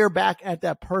fire back at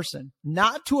that person,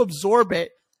 not to absorb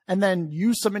it and then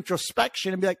use some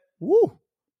introspection and be like, woo,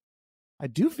 I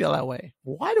do feel that way.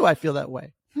 Why do I feel that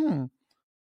way?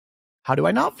 How do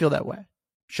I not feel that way?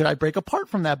 Should I break apart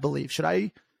from that belief? Should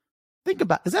I think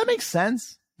about, does that make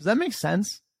sense? Does that make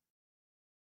sense?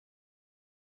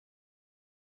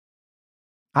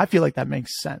 I feel like that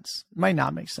makes sense. It might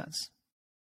not make sense.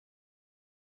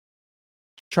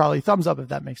 Charlie, thumbs up if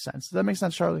that makes sense. Does that make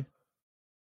sense, Charlie?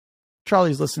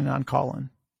 Charlie's listening on call-in.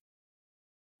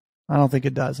 I don't think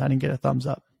it does. I didn't get a thumbs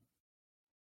up.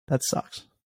 That sucks.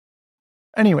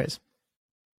 Anyways,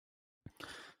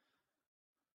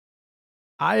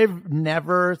 I've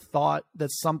never thought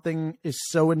that something is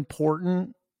so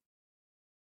important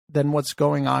than what's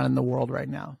going on in the world right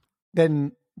now,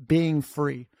 than being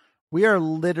free. We are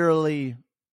literally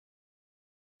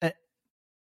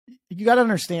you got to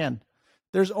understand,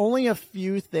 there's only a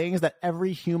few things that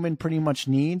every human pretty much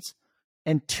needs.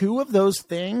 And two of those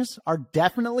things are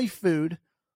definitely food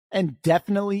and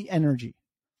definitely energy.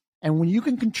 And when you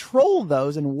can control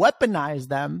those and weaponize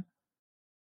them,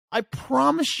 I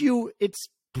promise you it's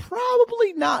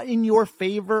probably not in your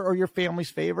favor or your family's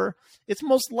favor. It's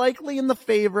most likely in the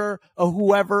favor of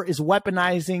whoever is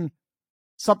weaponizing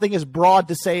something as broad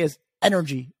to say as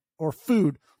energy or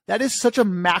food. That is such a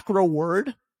macro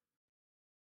word.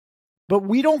 But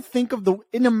we don't think of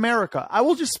in America. I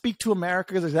will just speak to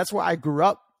America because that's where I grew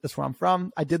up. That's where I'm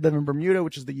from. I did live in Bermuda,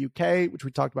 which is the UK, which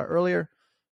we talked about earlier.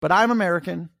 But I'm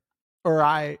American, or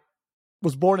I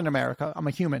was born in America. I'm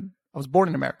a human. I was born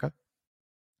in America.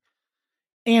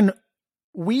 And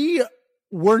we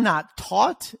were not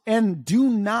taught and do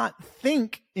not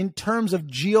think in terms of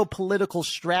geopolitical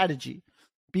strategy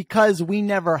because we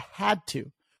never had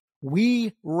to.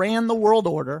 We ran the world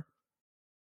order.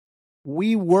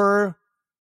 We were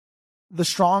the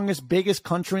strongest, biggest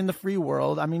country in the free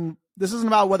world. I mean, this isn't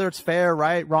about whether it's fair,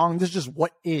 right, wrong. This is just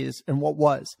what is and what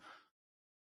was.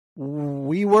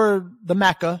 We were the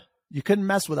Mecca. You couldn't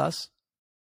mess with us.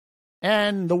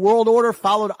 And the world order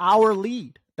followed our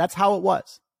lead. That's how it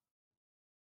was.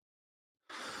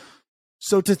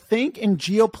 So to think in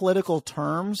geopolitical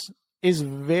terms is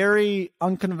very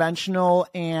unconventional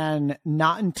and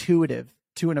not intuitive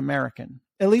to an American.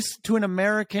 At least to an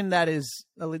American that is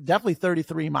definitely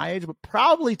 33, my age, but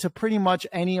probably to pretty much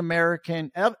any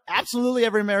American, absolutely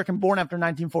every American born after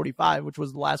 1945, which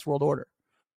was the last world order.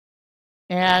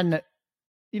 And,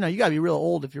 you know, you got to be real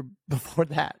old if you're before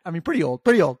that. I mean, pretty old,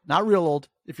 not real old.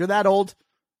 If you're that old,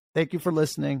 thank you for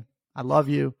listening. I love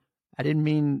you. I didn't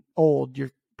mean old.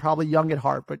 You're probably young at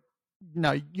heart, but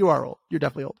no, you are old. You're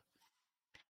definitely old.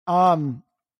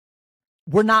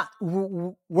 We're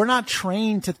not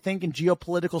trained to think in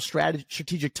geopolitical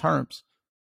strategic terms.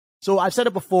 So I've said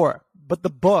it before, but the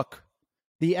book,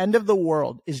 The End of the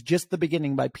World is Just the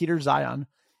Beginning by Peter Zeihan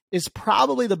is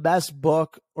probably the best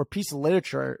book or piece of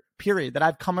literature, period, that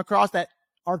I've come across that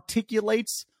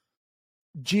articulates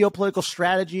geopolitical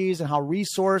strategies and how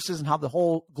resources and how the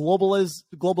whole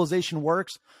globalization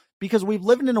works, because we've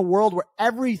lived in a world where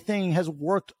everything has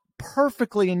worked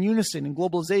perfectly in unison in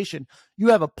globalization. You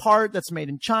have a part that's made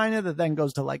in China that then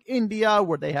goes to like India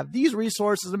where they have these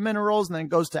resources and minerals, and then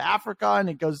goes to Africa and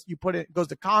it goes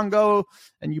to Congo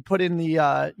and you put in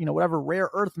the whatever rare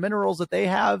earth minerals that they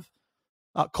have,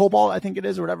 cobalt I think it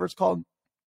is, or whatever it's called.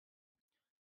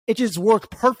 It just worked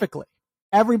perfectly.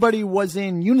 Everybody was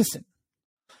in unison.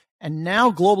 And now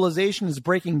globalization is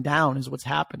breaking down is what's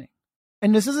happening.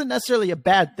 And this isn't necessarily a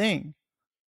bad thing.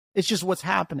 It's just what's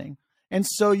happening. And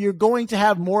so you're going to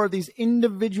have more of these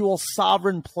individual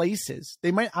sovereign places.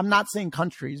 I'm not saying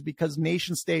countries, because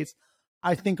nation states,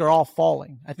 I think, are all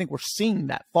falling. I think we're seeing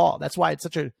that fall. That's why this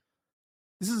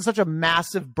is such a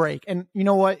massive break. And you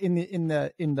know what? In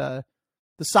the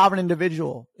sovereign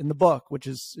individual in the book, which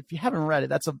is, if you haven't read it,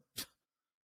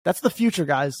 that's the future,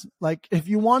 guys. Like, if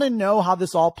you want to know how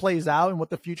this all plays out and what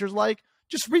the future's like,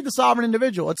 just read The Sovereign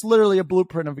Individual. It's literally a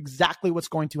blueprint of exactly what's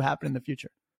going to happen in the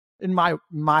future. In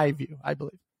my view, I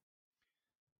believe.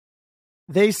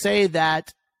 They say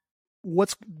that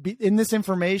in this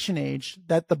information age,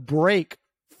 that the break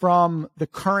from the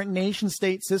current nation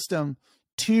state system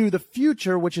to the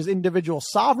future, which is individual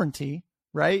sovereignty,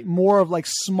 right? More of like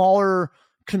smaller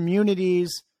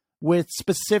communities with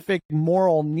specific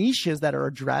moral niches that are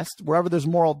addressed. Wherever there's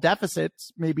moral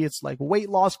deficits, maybe it's like weight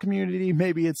loss community,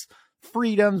 maybe it's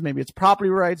freedoms, maybe it's property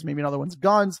rights, maybe another one's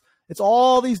guns. It's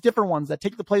all these different ones that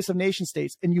take the place of nation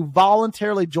states, and you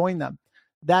voluntarily join them.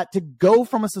 That to go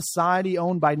from a society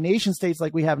owned by nation states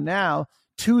like we have now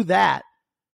to that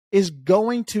is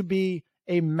going to be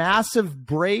a massive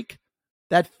break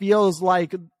that feels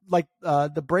like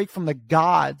the break from the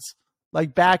gods,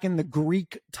 like back in the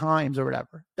Greek times or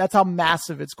whatever. That's how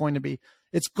massive it's going to be.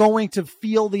 It's going to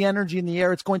feel the energy in the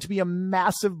air. It's going to be a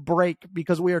massive break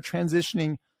because we are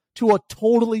transitioning to a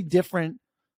totally different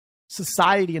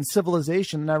society and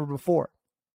civilization than ever before.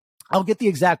 I'll get the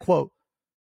exact quote,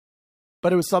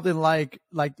 but it was something like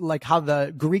how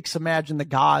the Greeks imagined the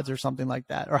gods or something like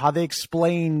that, or how they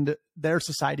explained their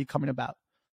society coming about.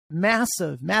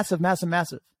 Massive, massive, massive,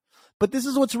 massive. But this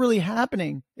is what's really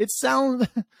happening. It sounds,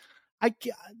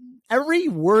 every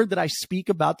word that I speak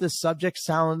about this subject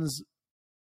sounds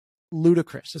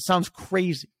ludicrous. It sounds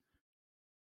crazy.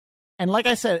 And like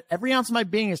I said, every ounce of my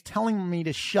being is telling me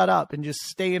to shut up and just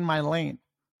stay in my lane.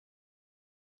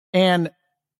 And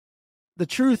the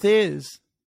truth is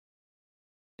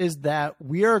that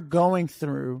we are going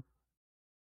through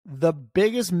the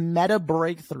biggest meta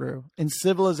breakthrough in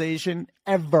civilization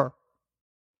ever.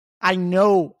 I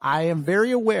know, I am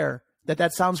very aware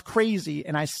that sounds crazy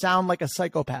and I sound like a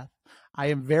psychopath. I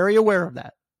am very aware of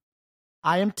that.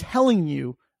 I am telling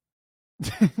you,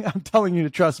 I'm telling you to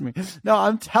trust me. No,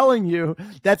 I'm telling you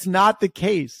that's not the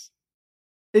case.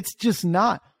 It's just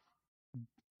not.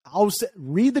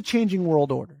 Read The Changing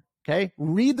World Order, okay?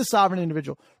 Read The Sovereign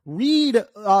Individual. Read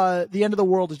The End of the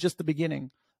World is Just the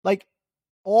Beginning. Like,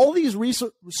 all these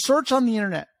research, search on the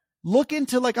internet. Look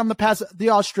into, like, on the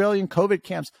Australian COVID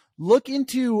camps. Look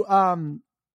into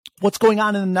what's going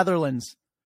on in the Netherlands.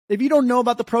 If you don't know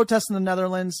about the protests in the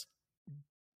Netherlands,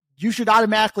 you should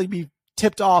automatically be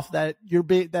tipped off that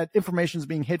that information is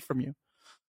being hid from you.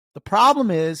 The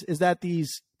problem is that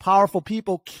these powerful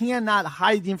people cannot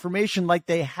hide the information like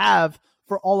they have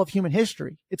for all of human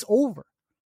history. It's over.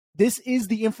 This is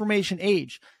the information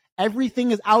age.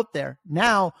 Everything is out there.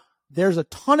 Now, there's a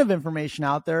ton of information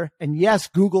out there. And yes,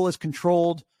 Google is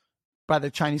controlled by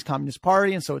the Chinese Communist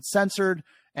Party, and so it's censored.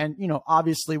 And,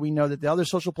 obviously we know that the other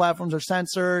social platforms are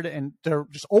censored, and they're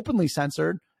just openly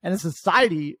censored. And in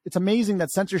society, it's amazing that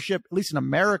censorship, at least in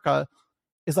America,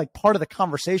 is like part of the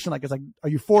conversation. Like, it's like, are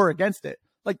you for or against it?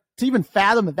 Like, to even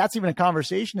fathom that that's even a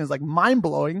conversation is like mind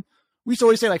blowing. We used to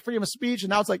always say like freedom of speech, and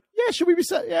now it's like, yeah, should we be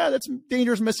set? Yeah, that's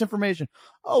dangerous misinformation.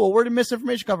 Oh, well, where did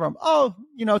misinformation come from? Oh,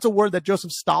 it's a word that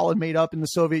Joseph Stalin made up in the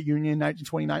Soviet Union in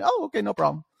 1929. Oh, okay, no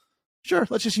problem. Sure,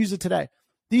 let's just use it today.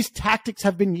 These tactics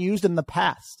have been used in the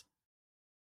past.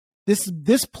 This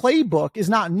playbook is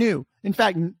not new. In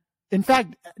fact,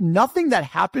 nothing that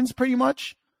happens pretty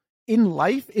much in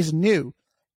life is new.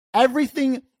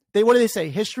 Everything, what do they say?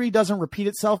 History doesn't repeat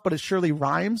itself, but it surely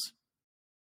rhymes.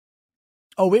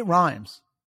 Oh, it rhymes.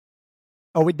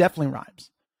 Oh, it definitely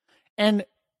rhymes. And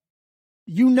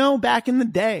back in the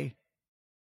day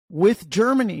with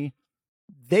Germany,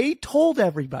 they told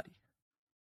everybody,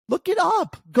 look it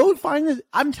up, go find it.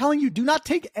 I'm telling you, do not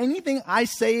take anything I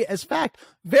say as fact.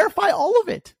 Verify all of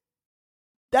it.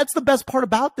 That's the best part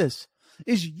about this,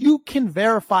 is you can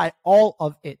verify all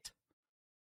of it.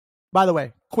 By the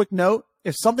way, quick note,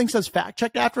 if something says fact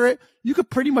check after it, you could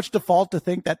pretty much default to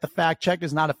think that the fact check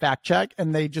is not a fact check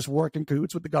and they just work in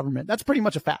cahoots with the government. That's pretty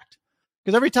much a fact.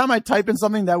 Because every time I type in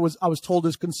something that I was told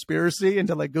is conspiracy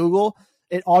into like Google,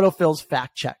 it autofills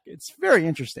fact check. It's very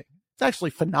interesting. It's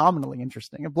actually phenomenally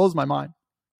interesting. It blows my mind.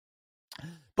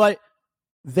 But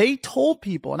they told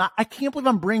people, and I can't believe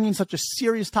I'm bringing such a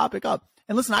serious topic up.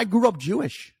 And listen, I grew up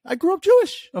Jewish.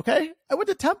 Okay? I went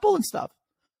to temple and stuff.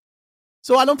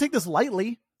 So I don't take this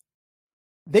lightly.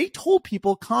 They told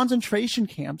people concentration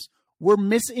camps were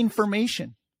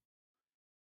misinformation.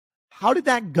 How did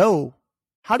that go?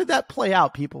 How did that play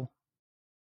out, people?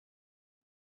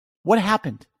 What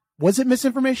happened? Was it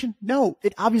misinformation? No,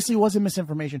 it obviously wasn't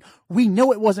misinformation. We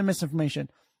know it wasn't misinformation.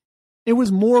 It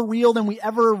was more real than we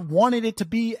ever wanted it to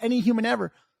be, any human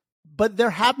ever. But there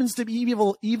happens to be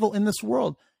evil in this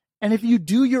world. And if you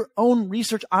do your own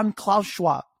research on Klaus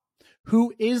Schwab,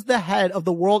 who is the head of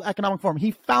the World Economic Forum,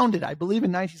 he founded, I believe,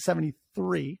 in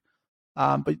 1973,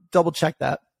 but double check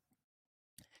that.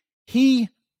 He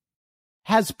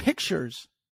has pictures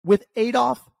with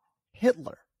Adolf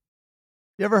Hitler.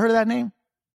 You ever heard of that name?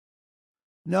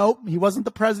 Nope, he wasn't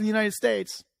the president of the United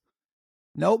States.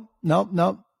 Nope.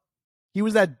 He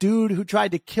was that dude who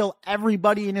tried to kill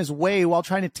everybody in his way while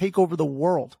trying to take over the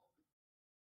world.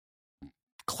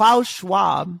 Klaus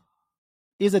Schwab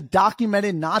is a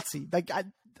documented Nazi.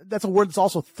 That's a word that's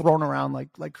also thrown around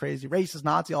like crazy. Racist,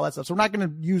 Nazi, all that stuff. So we're not going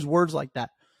to use words like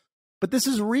that. But this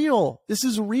is real. This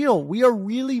is real. We are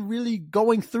really, really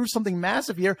going through something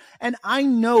massive here. And I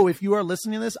know if you are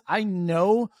listening to this, I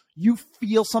know you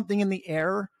feel something in the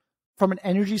air from an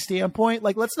energy standpoint.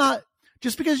 Like, let's not,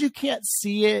 just because you can't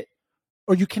see it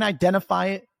or you can identify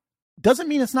it, doesn't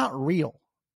mean it's not real.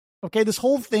 Okay. This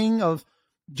whole thing of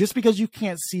just because you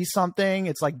can't see something,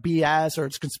 it's like BS or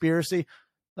it's conspiracy.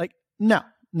 Like, no.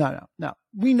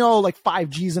 We know like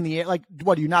 5G's in the air. Like,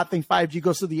 what, do you not think 5G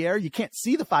goes through the air? You can't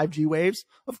see the 5G waves.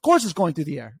 Of course it's going through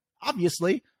the air.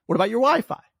 Obviously. What about your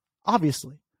Wi-Fi?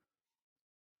 Obviously.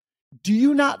 Do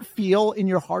you not feel in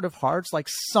your heart of hearts like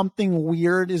something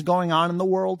weird is going on in the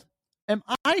world? Am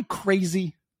I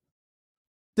crazy?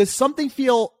 Does something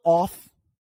feel off?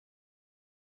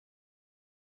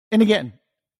 And again,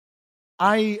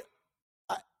 and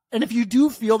if you do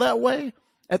feel that way,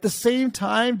 at the same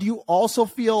time, do you also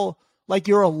feel like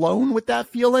you're alone with that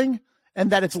feeling and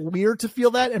that it's weird to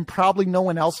feel that and probably no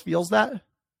one else feels that?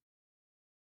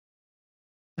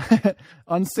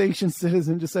 Unsanctioned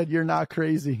Citizen just said, you're not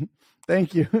crazy.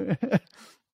 Thank you.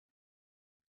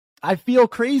 I feel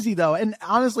crazy though. And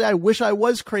honestly, I wish I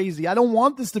was crazy. I don't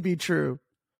want this to be true.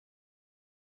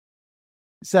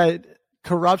 Said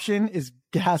corruption is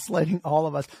gaslighting all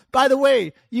of us. By the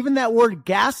way, even that word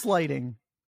gaslighting,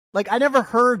 like I never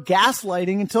heard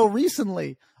gaslighting until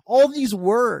recently. All these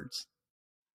words.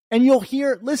 And you'll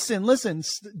hear, listen,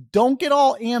 don't get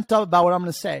all amped up about what I'm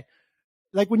going to say.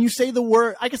 Like when you say the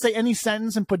word, I could say any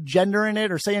sentence and put gender in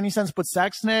it, or say any sentence, put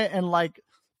sex in it, and like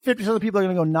 50% of the people are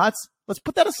going to go nuts. Let's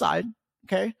put that aside,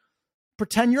 okay?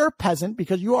 Pretend you're a peasant,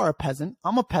 because you are a peasant.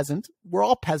 I'm a peasant. We're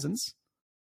all peasants,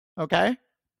 okay?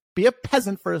 Be a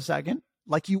peasant for a second,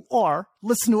 like you are.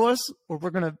 Listen to us, or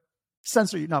we're going to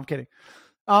censor you. No, I'm kidding.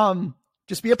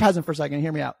 Just be a peasant for a second.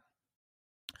 Hear me out.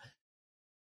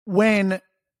 When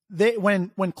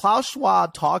Klaus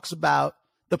Schwab talks about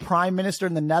the prime minister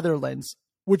in the Netherlands,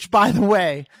 which, by the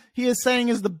way, he is saying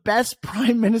is the best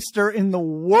prime minister in the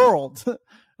world,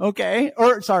 okay?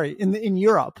 Or sorry, in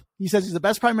Europe. He says he's the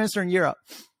best prime minister in Europe.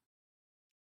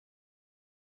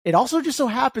 It also just so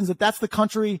happens that that's the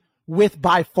country with,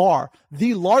 by far,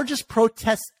 the largest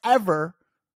protests ever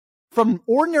from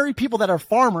ordinary people that are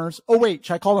farmers. Oh, wait,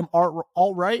 should I call them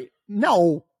alt-right?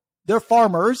 No, they're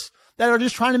farmers that are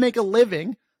just trying to make a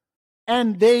living,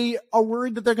 and they are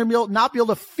worried that they're going to not be able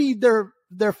to feed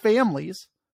their families,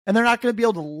 and they're not going to be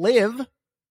able to live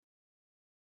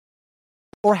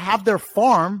or have their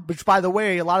farm, which, by the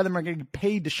way, a lot of them are getting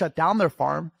paid to shut down their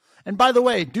farm. And by the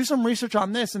way, do some research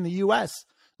on this in the U.S.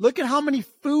 Look at how many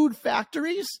food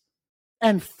factories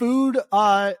and food,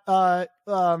 I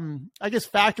guess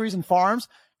factories and farms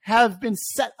have been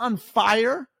set on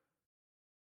fire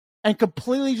and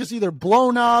completely just either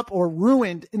blown up or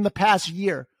ruined in the past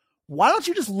year. Why don't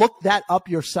you just look that up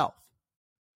yourself?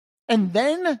 And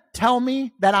then tell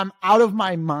me that I'm out of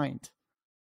my mind.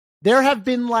 There have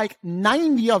been like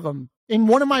 90 of them. In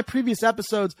one of my previous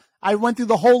episodes, I went through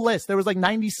the whole list. There was like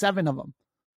 97 of them.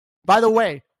 By the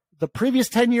way, the previous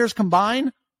 10 years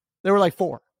combined, there were like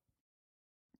 4.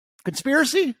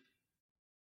 Conspiracy?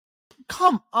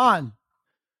 Come on.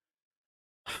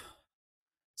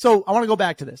 So I want to go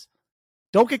back to this.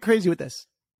 Don't get crazy with this.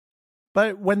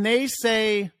 But when they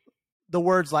say the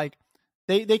words like,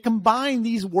 they combine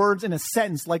these words in a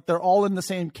sentence like they're all in the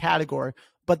same category.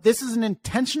 But this is an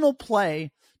intentional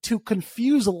play to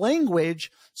confuse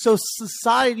language so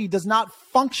society does not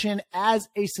function as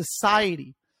a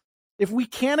society. If we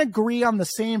can't agree on the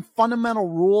same fundamental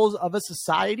rules of a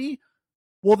society,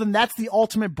 well, then that's the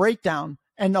ultimate breakdown.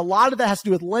 And a lot of that has to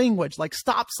do with language, like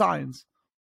stop signs.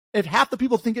 If half the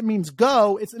people think it means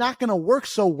go, it's not going to work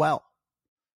so well.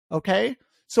 Okay?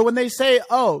 So when they say,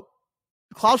 oh,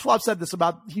 Klaus Schwab said this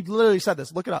he literally said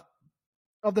this, look it up,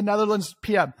 of the Netherlands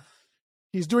PM.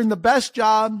 He's doing the best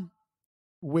job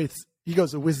with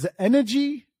the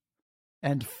energy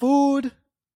and food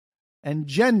and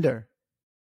gender.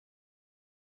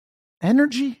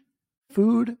 Energy,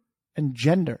 food, and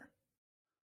gender.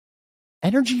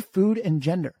 Energy, food, and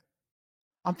gender.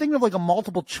 I'm thinking of like a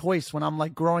multiple choice when I'm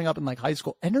like growing up in like high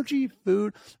school. Energy,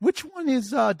 food. Which one is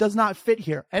does not fit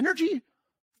here? Energy,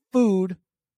 food,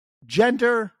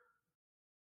 gender.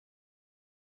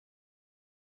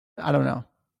 I don't know.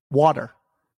 Water.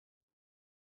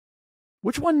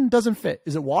 Which one doesn't fit?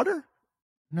 Is it water?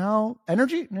 No.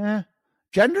 Energy? Nah.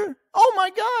 Gender? Oh my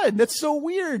God, that's so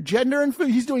weird. Gender and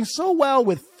food. He's doing so well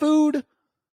with food,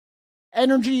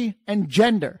 energy, and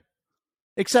gender.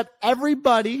 Except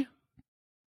everybody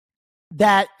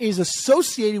that is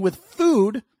associated with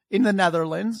food in the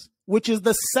Netherlands, which is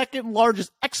the second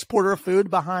largest exporter of food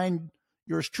behind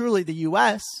yours truly, the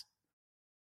U.S.,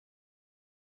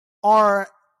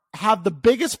 have the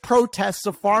biggest protests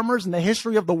of farmers in the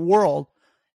history of the world.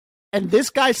 And this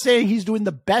guy's saying he's doing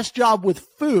the best job with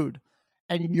food.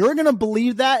 And you're going to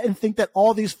believe that and think that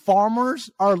all these farmers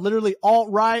are literally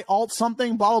alt-right,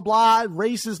 alt-something, blah, blah, blah,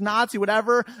 racist, Nazi,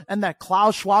 whatever, and that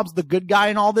Klaus Schwab's the good guy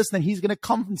and all this, then he's going to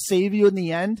come and save you in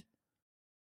the end?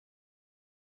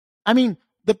 I mean,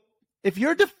 if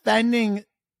you're defending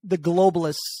the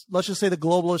globalists, let's just say the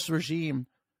globalist regime,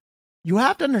 you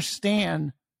have to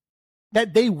understand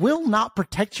that they will not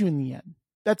protect you in the end.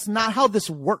 That's not how this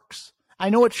works. I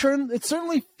know it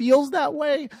certainly feels that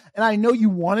way, and I know you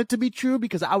want it to be true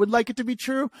because I would like it to be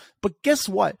true, but guess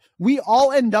what? We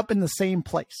all end up in the same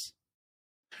place.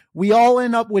 We all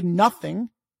end up with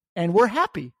nothing, and we're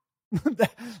happy.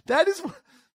 That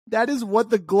is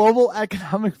what the Global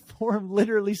Economic Forum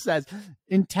literally says.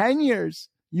 In 10 years,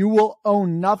 you will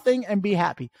own nothing and be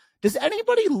happy. Does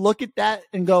anybody look at that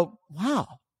and go, wow,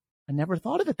 I never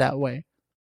thought of it that way?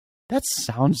 That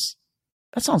sounds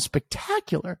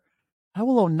spectacular. I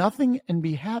will own nothing and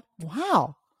be happy.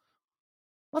 Wow.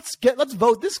 Let's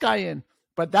vote this guy in.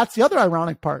 But that's the other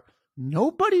ironic part.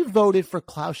 Nobody voted for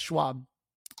Klaus Schwab.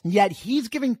 Yet he's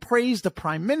giving praise to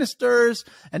prime ministers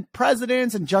and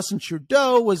presidents, and Justin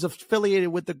Trudeau was affiliated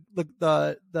with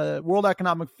the World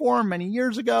Economic Forum many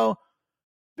years ago.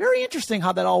 Very interesting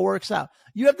how that all works out.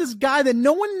 You have this guy that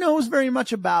no one knows very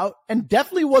much about and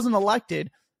definitely wasn't elected,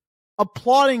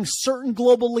 applauding certain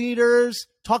global leaders,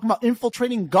 talking about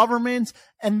infiltrating governments,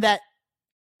 and that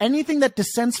anything that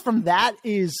dissents from that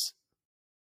is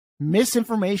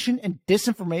misinformation and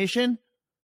disinformation,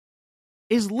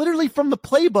 is literally from the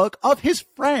playbook of his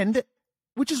friend,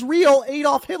 which is real,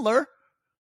 Adolf Hitler,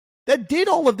 that did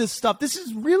all of this stuff. This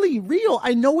is really real.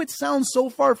 I know it sounds so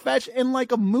far-fetched and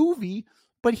like a movie,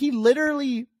 but he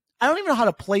literally, I don't even know how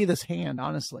to play this hand,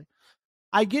 honestly.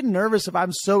 I get nervous if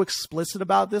I'm so explicit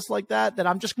about this like that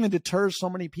I'm just going to deter so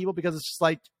many people, because it's just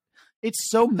like, it's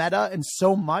so meta and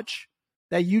so much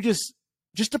that you just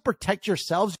to protect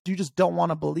yourselves, you just don't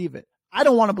want to believe it. I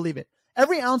don't want to believe it.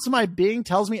 Every ounce of my being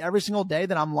tells me every single day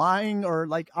that I'm lying, or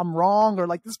like I'm wrong, or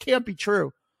like this can't be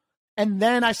true. And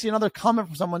then I see another comment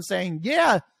from someone saying,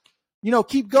 yeah,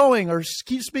 keep going, or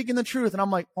keep speaking the truth. And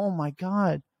I'm like, oh my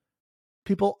God,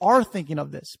 people are thinking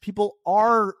of this. People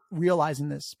are realizing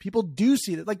this. People do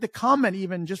see that. Like the comment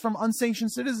even just from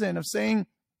Unsanctioned Citizen of saying,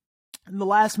 and the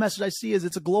last message I see is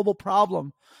it's a global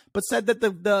problem, but said that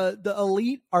the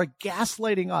elite are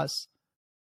gaslighting us.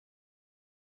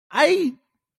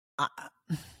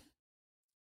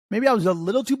 Maybe I was a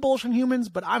little too bullish on humans,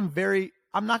 but I'm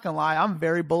not going to lie, I'm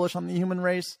very bullish on the human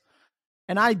race.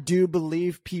 And I do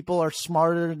believe people are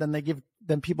smarter than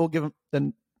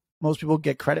most people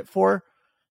get credit for.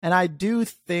 And I do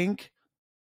think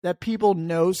that people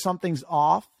know something's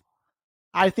off.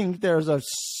 I think there's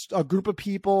a group of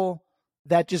people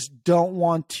that just don't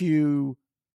want to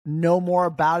know more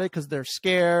about it because they're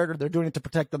scared, or they're doing it to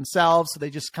protect themselves. So they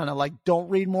just kind of like don't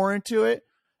read more into it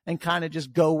and kind of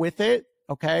just go with it.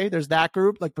 Okay. There's that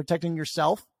group, like protecting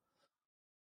yourself.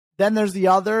 Then there's the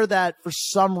other that for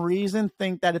some reason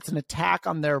think that it's an attack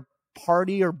on their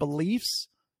party or beliefs.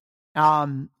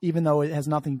 Even though it has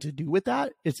nothing to do with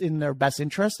that. It's in their best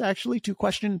interest actually to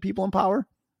question people in power.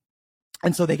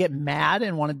 And so they get mad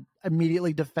and want to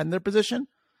immediately defend their position.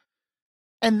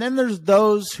 And then there's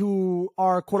those who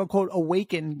are quote unquote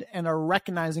awakened and are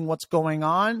recognizing what's going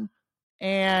on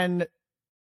and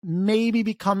maybe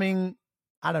becoming,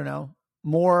 I don't know,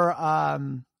 more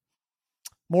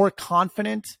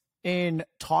confident in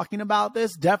talking about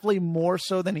this. Definitely more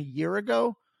so than a year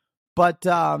ago. But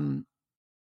I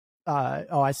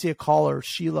see a caller,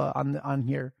 Sheila, on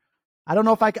here. I don't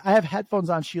know if I have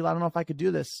headphones on, Sheila. I don't know if I could do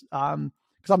this because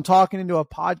I'm talking into a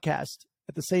podcast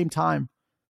at the same time.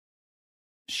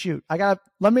 Shoot,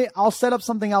 I'll set up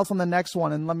something else on the next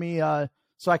one and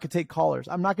so I could take callers.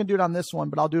 I'm not going to do it on this one,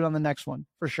 but I'll do it on the next one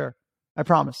for sure. I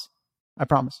promise.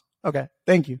 Okay.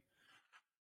 Thank you.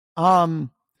 Yeah,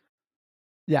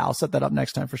 I'll set that up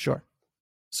next time for sure.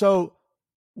 So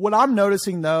what I'm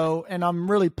noticing though, and I'm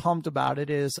really pumped about it,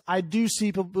 is I do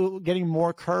see people getting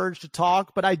more courage to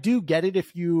talk, but I do get it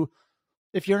if you're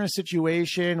in a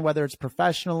situation, whether it's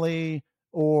professionally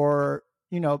or,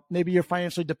 maybe you're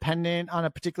financially dependent on a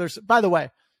particular, by the way,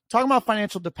 talking about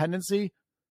financial dependency,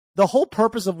 the whole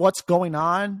purpose of what's going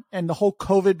on and the whole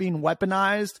COVID being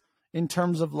weaponized in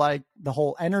terms of like the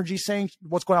whole energy saying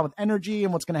what's going on with energy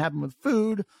and what's going to happen with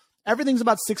food, everything's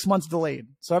about 6 months delayed.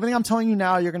 So everything I'm telling you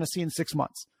now, you're going to see in 6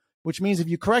 months, which means if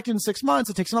you correct it in 6 months,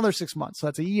 it takes another 6 months. So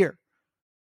that's a year.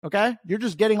 Okay. You're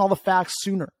just getting all the facts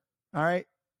sooner. All right.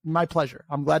 My pleasure.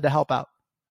 I'm glad to help out.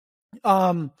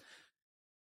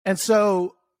 And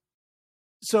so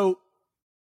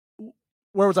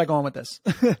where was I going with this?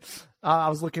 I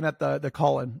was looking at the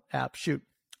call-in app. Shoot.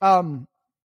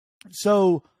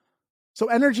 So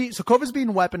energy, so COVID's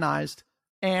being weaponized,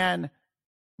 and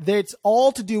it's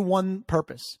all to do one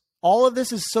purpose. All of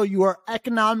this is so you are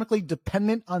economically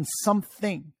dependent on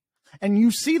something. And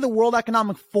you see the World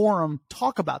Economic Forum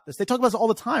talk about this. They talk about this all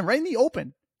the time, right in the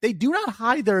open. They do not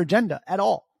hide their agenda at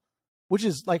all, which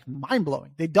is like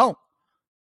mind-blowing. They don't.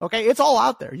 Okay, it's all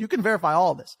out there. You can verify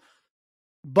all of this.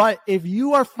 But if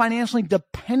you are financially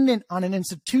dependent on an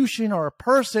institution or a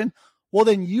person, well,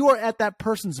 then you are at that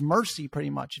person's mercy pretty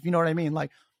much, if you know what I mean.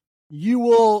 Like, you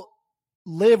will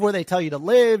live where they tell you to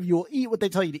live. You will eat what they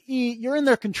tell you to eat. You're in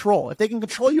their control. If they can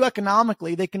control you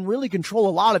economically, they can really control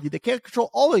a lot of you. They can't control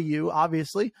all of you,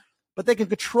 obviously, but they can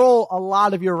control a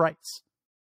lot of your rights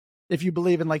if you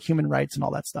believe in like human rights and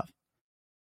all that stuff.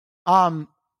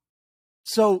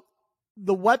 So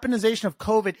the weaponization of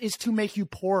COVID is to make you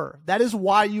poorer. That is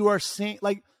why you are seeing,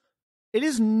 like,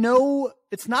 it's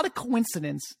not a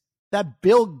coincidence that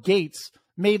Bill Gates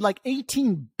made like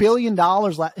 $18 billion.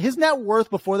 His net worth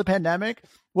before the pandemic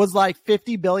was like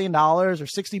 $50 billion or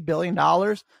 $60 billion.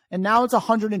 And now it's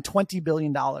 $120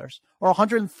 billion or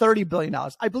 $130 billion.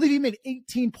 I believe he made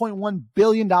 $18.1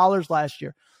 billion last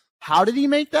year. How did he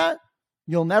make that?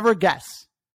 You'll never guess.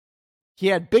 He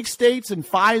had big states and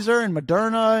Pfizer and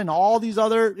Moderna and all these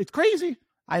other. It's crazy.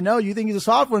 I know you think he's a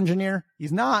software engineer.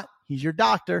 He's not. He's your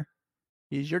doctor.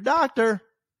 He's your doctor.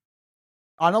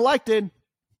 Unelected.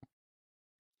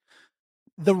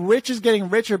 The rich is getting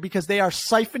richer because they are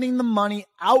siphoning the money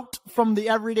out from the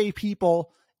everyday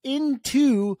people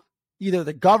into either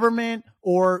the government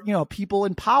or, you know, people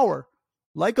in power,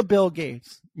 like a Bill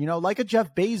Gates, you know, like a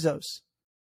Jeff Bezos.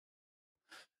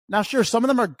 Now, sure, some of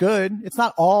them are good. It's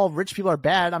not all rich people are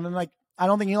bad. I mean, like, I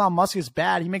don't think Elon Musk is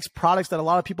bad. He makes products that a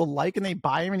lot of people like and they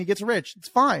buy him and he gets rich. It's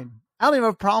fine. I don't even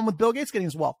have a problem with Bill Gates getting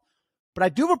his wealth. But I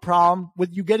do have a problem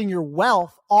with you getting your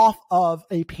wealth off of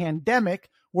a pandemic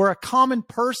where a common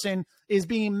person is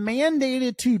being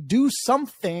mandated to do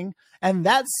something, and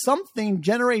that something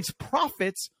generates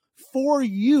profits for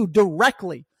you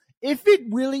directly. If it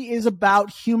really is about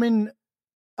human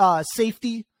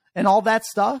safety and all that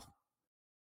stuff,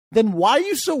 then why are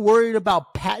you so worried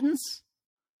about patents?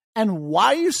 And why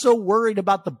are you so worried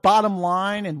about the bottom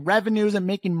line and revenues and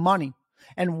making money?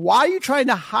 And why are you trying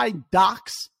to hide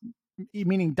docs,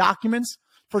 meaning documents,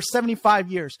 for 75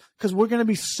 years? Because we're going to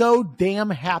be so damn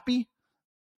happy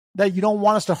that you don't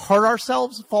want us to hurt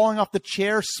ourselves, falling off the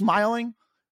chair, smiling?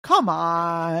 Come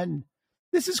on.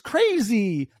 This is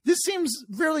crazy. This seems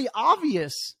really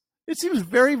obvious. It seems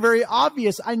very, very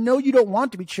obvious. I know you don't want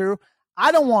it to be true.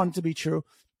 I don't want it to be true.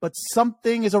 But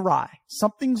something is awry.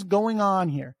 Something's going on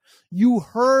here. You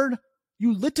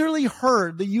literally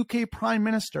heard the UK Prime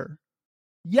Minister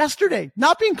yesterday,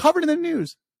 not being covered in the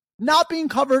news,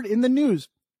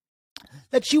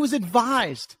 that she was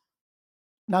advised.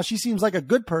 Now, she seems like a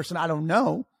good person. I don't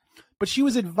know. But she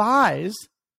was advised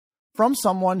from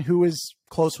someone who is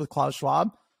close with Klaus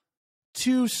Schwab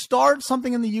to start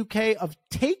something in the UK of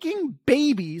taking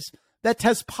babies that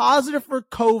test positive for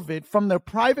COVID from their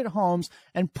private homes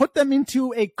and put them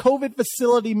into a COVID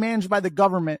facility managed by the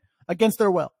government against their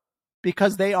will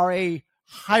because they are a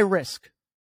high risk.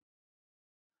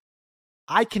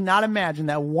 I cannot imagine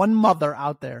that one mother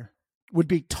out there would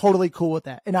be totally cool with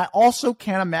that. And I also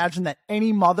can't imagine that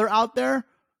any mother out there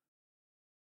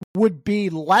would be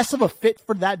less of a fit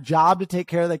for that job to take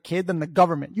care of the kid than the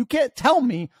government. You can't tell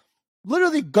me.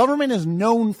 Literally, government is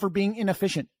known for being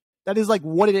inefficient. That is like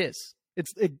what it is.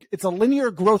 It's a linear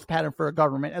growth pattern for a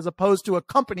government as opposed to a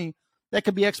company that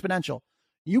could be exponential.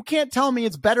 You can't tell me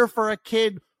it's better for a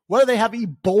kid, whether they have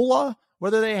Ebola,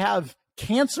 whether they have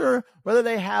cancer, whether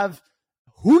they have,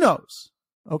 who knows,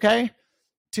 okay,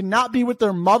 to not be with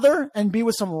their mother and be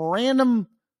with some random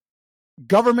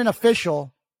government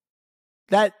official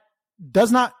that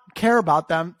does not care about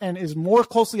them and is more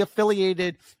closely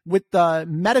affiliated with the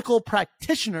medical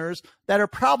practitioners that are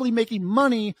probably making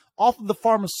money off of the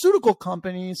pharmaceutical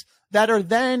companies that are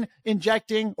then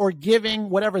injecting or giving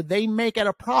whatever they make at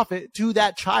a profit to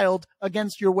that child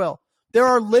against your will. There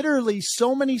are literally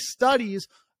so many studies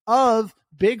of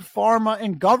big pharma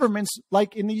and governments,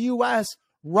 like in the US,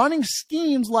 running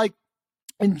schemes like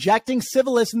injecting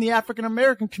syphilis in the African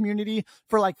American community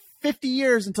for like 50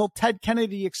 years until Ted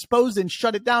Kennedy exposed it and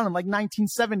shut it down in like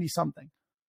 1970 something.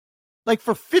 Like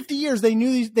for 50 years,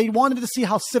 they wanted to see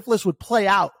how syphilis would play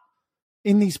out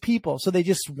in these people. So they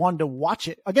just wanted to watch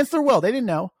it against their will. They didn't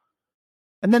know.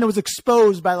 And then it was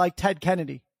exposed by like Ted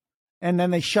Kennedy. And then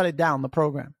they shut it down, the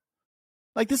program.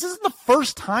 Like, this isn't the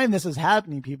first time this is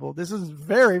happening, people. This is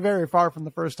very, very far from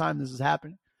the first time this is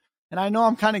happening. And I know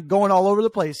I'm kind of going all over the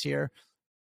place here,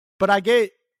 but I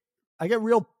get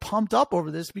real pumped up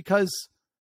over this because,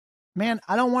 man,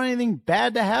 I don't want anything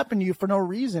bad to happen to you for no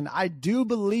reason. I do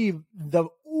believe the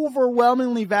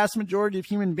overwhelmingly vast majority of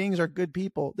human beings are good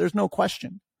people. There's no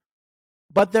question.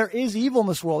 But there is evil in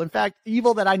this world. In fact,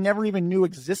 evil that I never even knew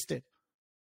existed.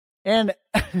 And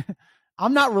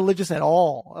I'm not religious at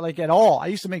all, like at all. I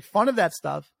used to make fun of that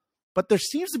stuff. But there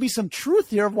seems to be some truth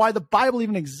here of why the Bible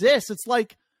even exists. It's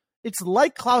like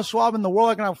Klaus Schwab in the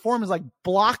World Economic Forum is like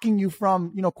blocking you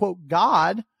from, quote,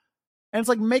 God. And it's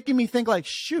like making me think like,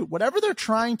 shoot, whatever they're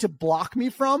trying to block me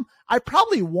from, I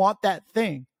probably want that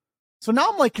thing. So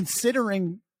now I'm like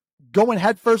considering going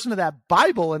headfirst into that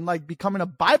Bible and like becoming a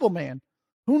Bible man.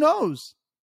 Who knows?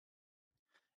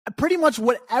 Pretty much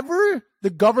whatever the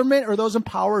government or those in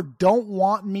power don't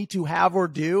want me to have or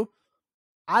do,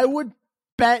 I would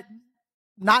bet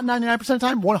not 99% of the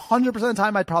time, 100% of the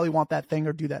time, I'd probably want that thing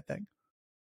or do that thing.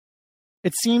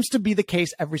 It seems to be the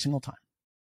case every single time.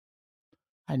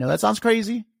 I know that sounds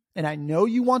crazy, and I know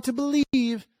you want to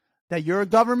believe that your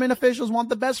government officials want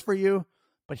the best for you,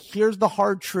 but here's the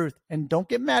hard truth, and don't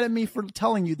get mad at me for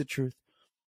telling you the truth.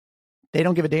 They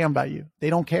don't give a damn about you. They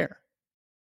don't care.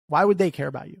 Why would they care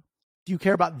about you? Do you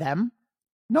care about them?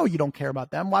 No, you don't care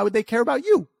about them. Why would they care about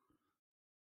you?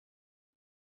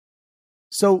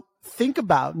 So think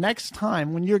about next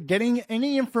time when you're getting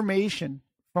any information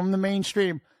from the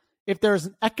mainstream, if there's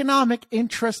an economic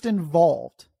interest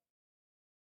involved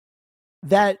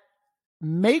that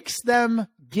makes them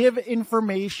give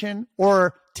information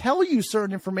or tell you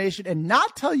certain information and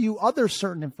not tell you other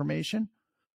certain information,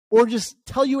 or just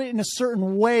tell you it in a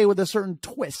certain way with a certain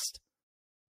twist.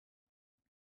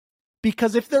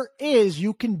 Because if there is,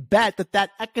 you can bet that that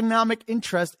economic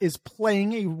interest is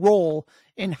playing a role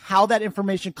in how that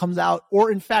information comes out,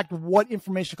 or in fact, what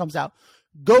information comes out.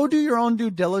 Go do your own due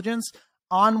diligence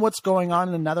on what's going on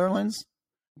in the Netherlands.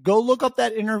 Go look up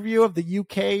that interview of the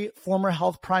UK former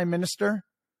health prime minister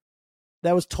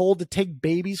that was told to take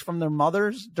babies from their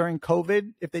mothers during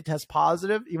COVID if they test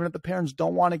positive, even if the parents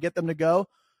don't want to get them to go.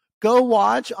 Go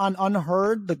watch on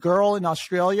Unheard, the girl in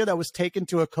Australia that was taken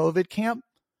to a COVID camp.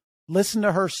 Listen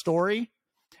to her story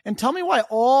and tell me why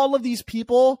all of these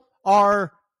people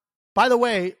are, by the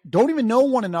way, don't even know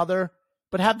one another,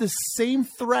 but have this same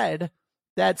thread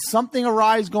that something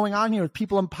arise going on here with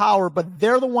people in power, but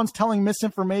they're the ones telling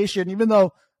misinformation, even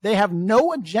though they have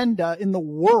no agenda in the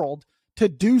world to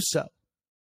do so.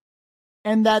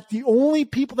 And that the only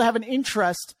people that have an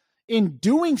interest in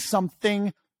doing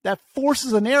something that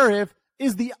forces a narrative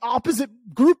is the opposite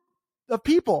group of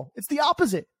people. It's the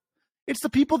opposite. It's the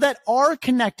people that are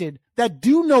connected, that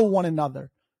do know one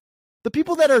another. The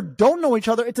people that don't know each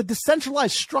other, it's a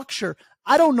decentralized structure.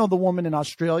 I don't know the woman in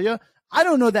Australia. I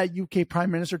don't know that UK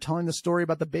prime minister telling the story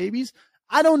about the babies.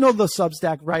 I don't know the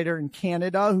Substack writer in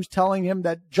Canada who's telling him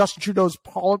that Justin Trudeau's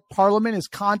parliament is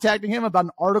contacting him about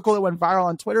an article that went viral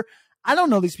on Twitter. I don't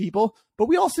know these people, but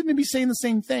we all seem to be saying the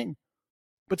same thing.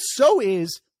 But so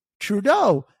is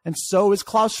Trudeau, and so is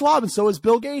Klaus Schwab, and so is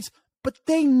Bill Gates. But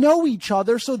they know each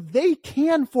other, so they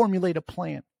can formulate a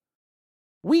plan.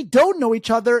 We don't know each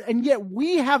other, and yet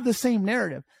we have the same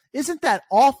narrative. Isn't that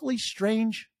awfully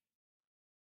strange?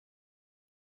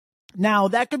 Now,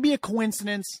 that could be a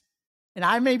coincidence, and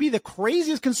I may be the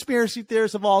craziest conspiracy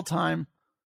theorist of all time,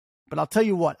 but I'll tell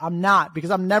you what, I'm not, because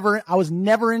I was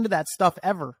never into that stuff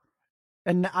ever.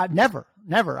 And I never.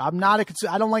 I'm not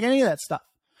I don't like any of that stuff.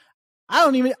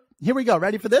 Here we go.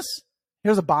 Ready for this?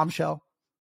 Here's a bombshell.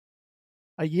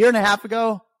 A year and a half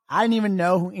ago, I didn't even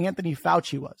know who Anthony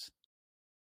Fauci was.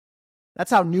 That's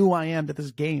how new I am to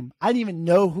this game. I didn't even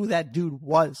know who that dude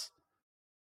was.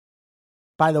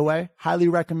 By the way, highly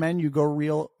recommend you go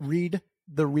read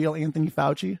The Real Anthony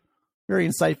Fauci. Very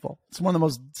insightful. It's one of the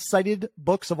most cited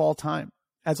books of all time.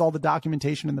 Has all the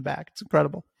documentation in the back. It's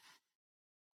incredible.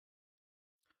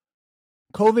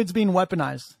 COVID's being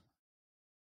weaponized.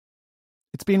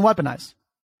 It's being weaponized.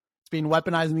 It's being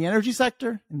weaponized in the energy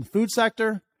sector, in the food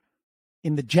sector,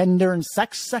 in the gender and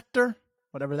sex sector,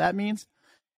 whatever that means.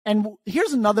 And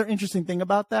here's another interesting thing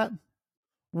about that.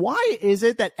 Why is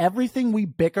it that everything we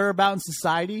bicker about in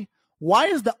society, why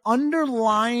is the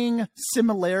underlying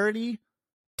similarity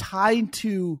tied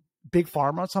to big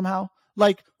pharma somehow?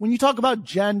 Like when you talk about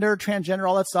gender, transgender,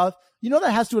 all that stuff, you know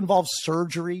that has to involve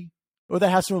surgery, or that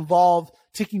has to involve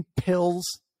taking pills,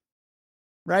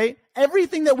 right?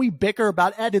 Everything that we bicker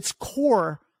about at its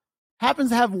core happens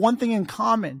to have one thing in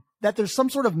common, that there's some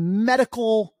sort of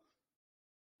medical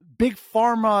big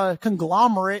pharma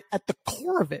conglomerate at the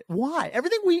core of it. Why?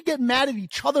 Everything we get mad at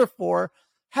each other for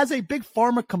has a big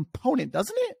pharma component,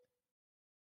 doesn't it?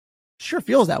 Sure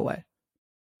feels that way.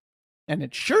 And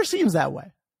it sure seems that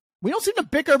way. We don't seem to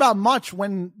bicker about much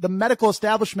when the medical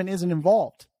establishment isn't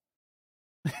involved.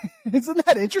 Isn't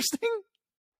that interesting?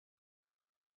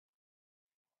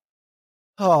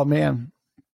 Oh, man.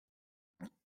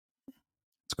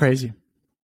 It's crazy.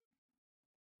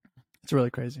 It's really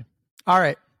crazy. All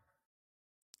right.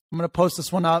 I'm going to post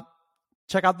this one up.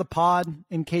 Check out the pod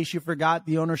in case you forgot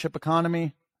The Ownership Economy.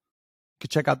 You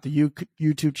could check out the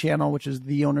YouTube channel, which is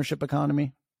The Ownership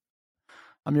Economy.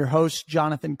 I'm your host,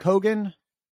 Jonathan Kogan.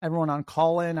 Everyone on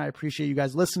call-in, I appreciate you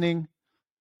guys listening.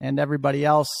 And everybody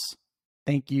else,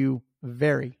 thank you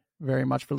very, very much for listening.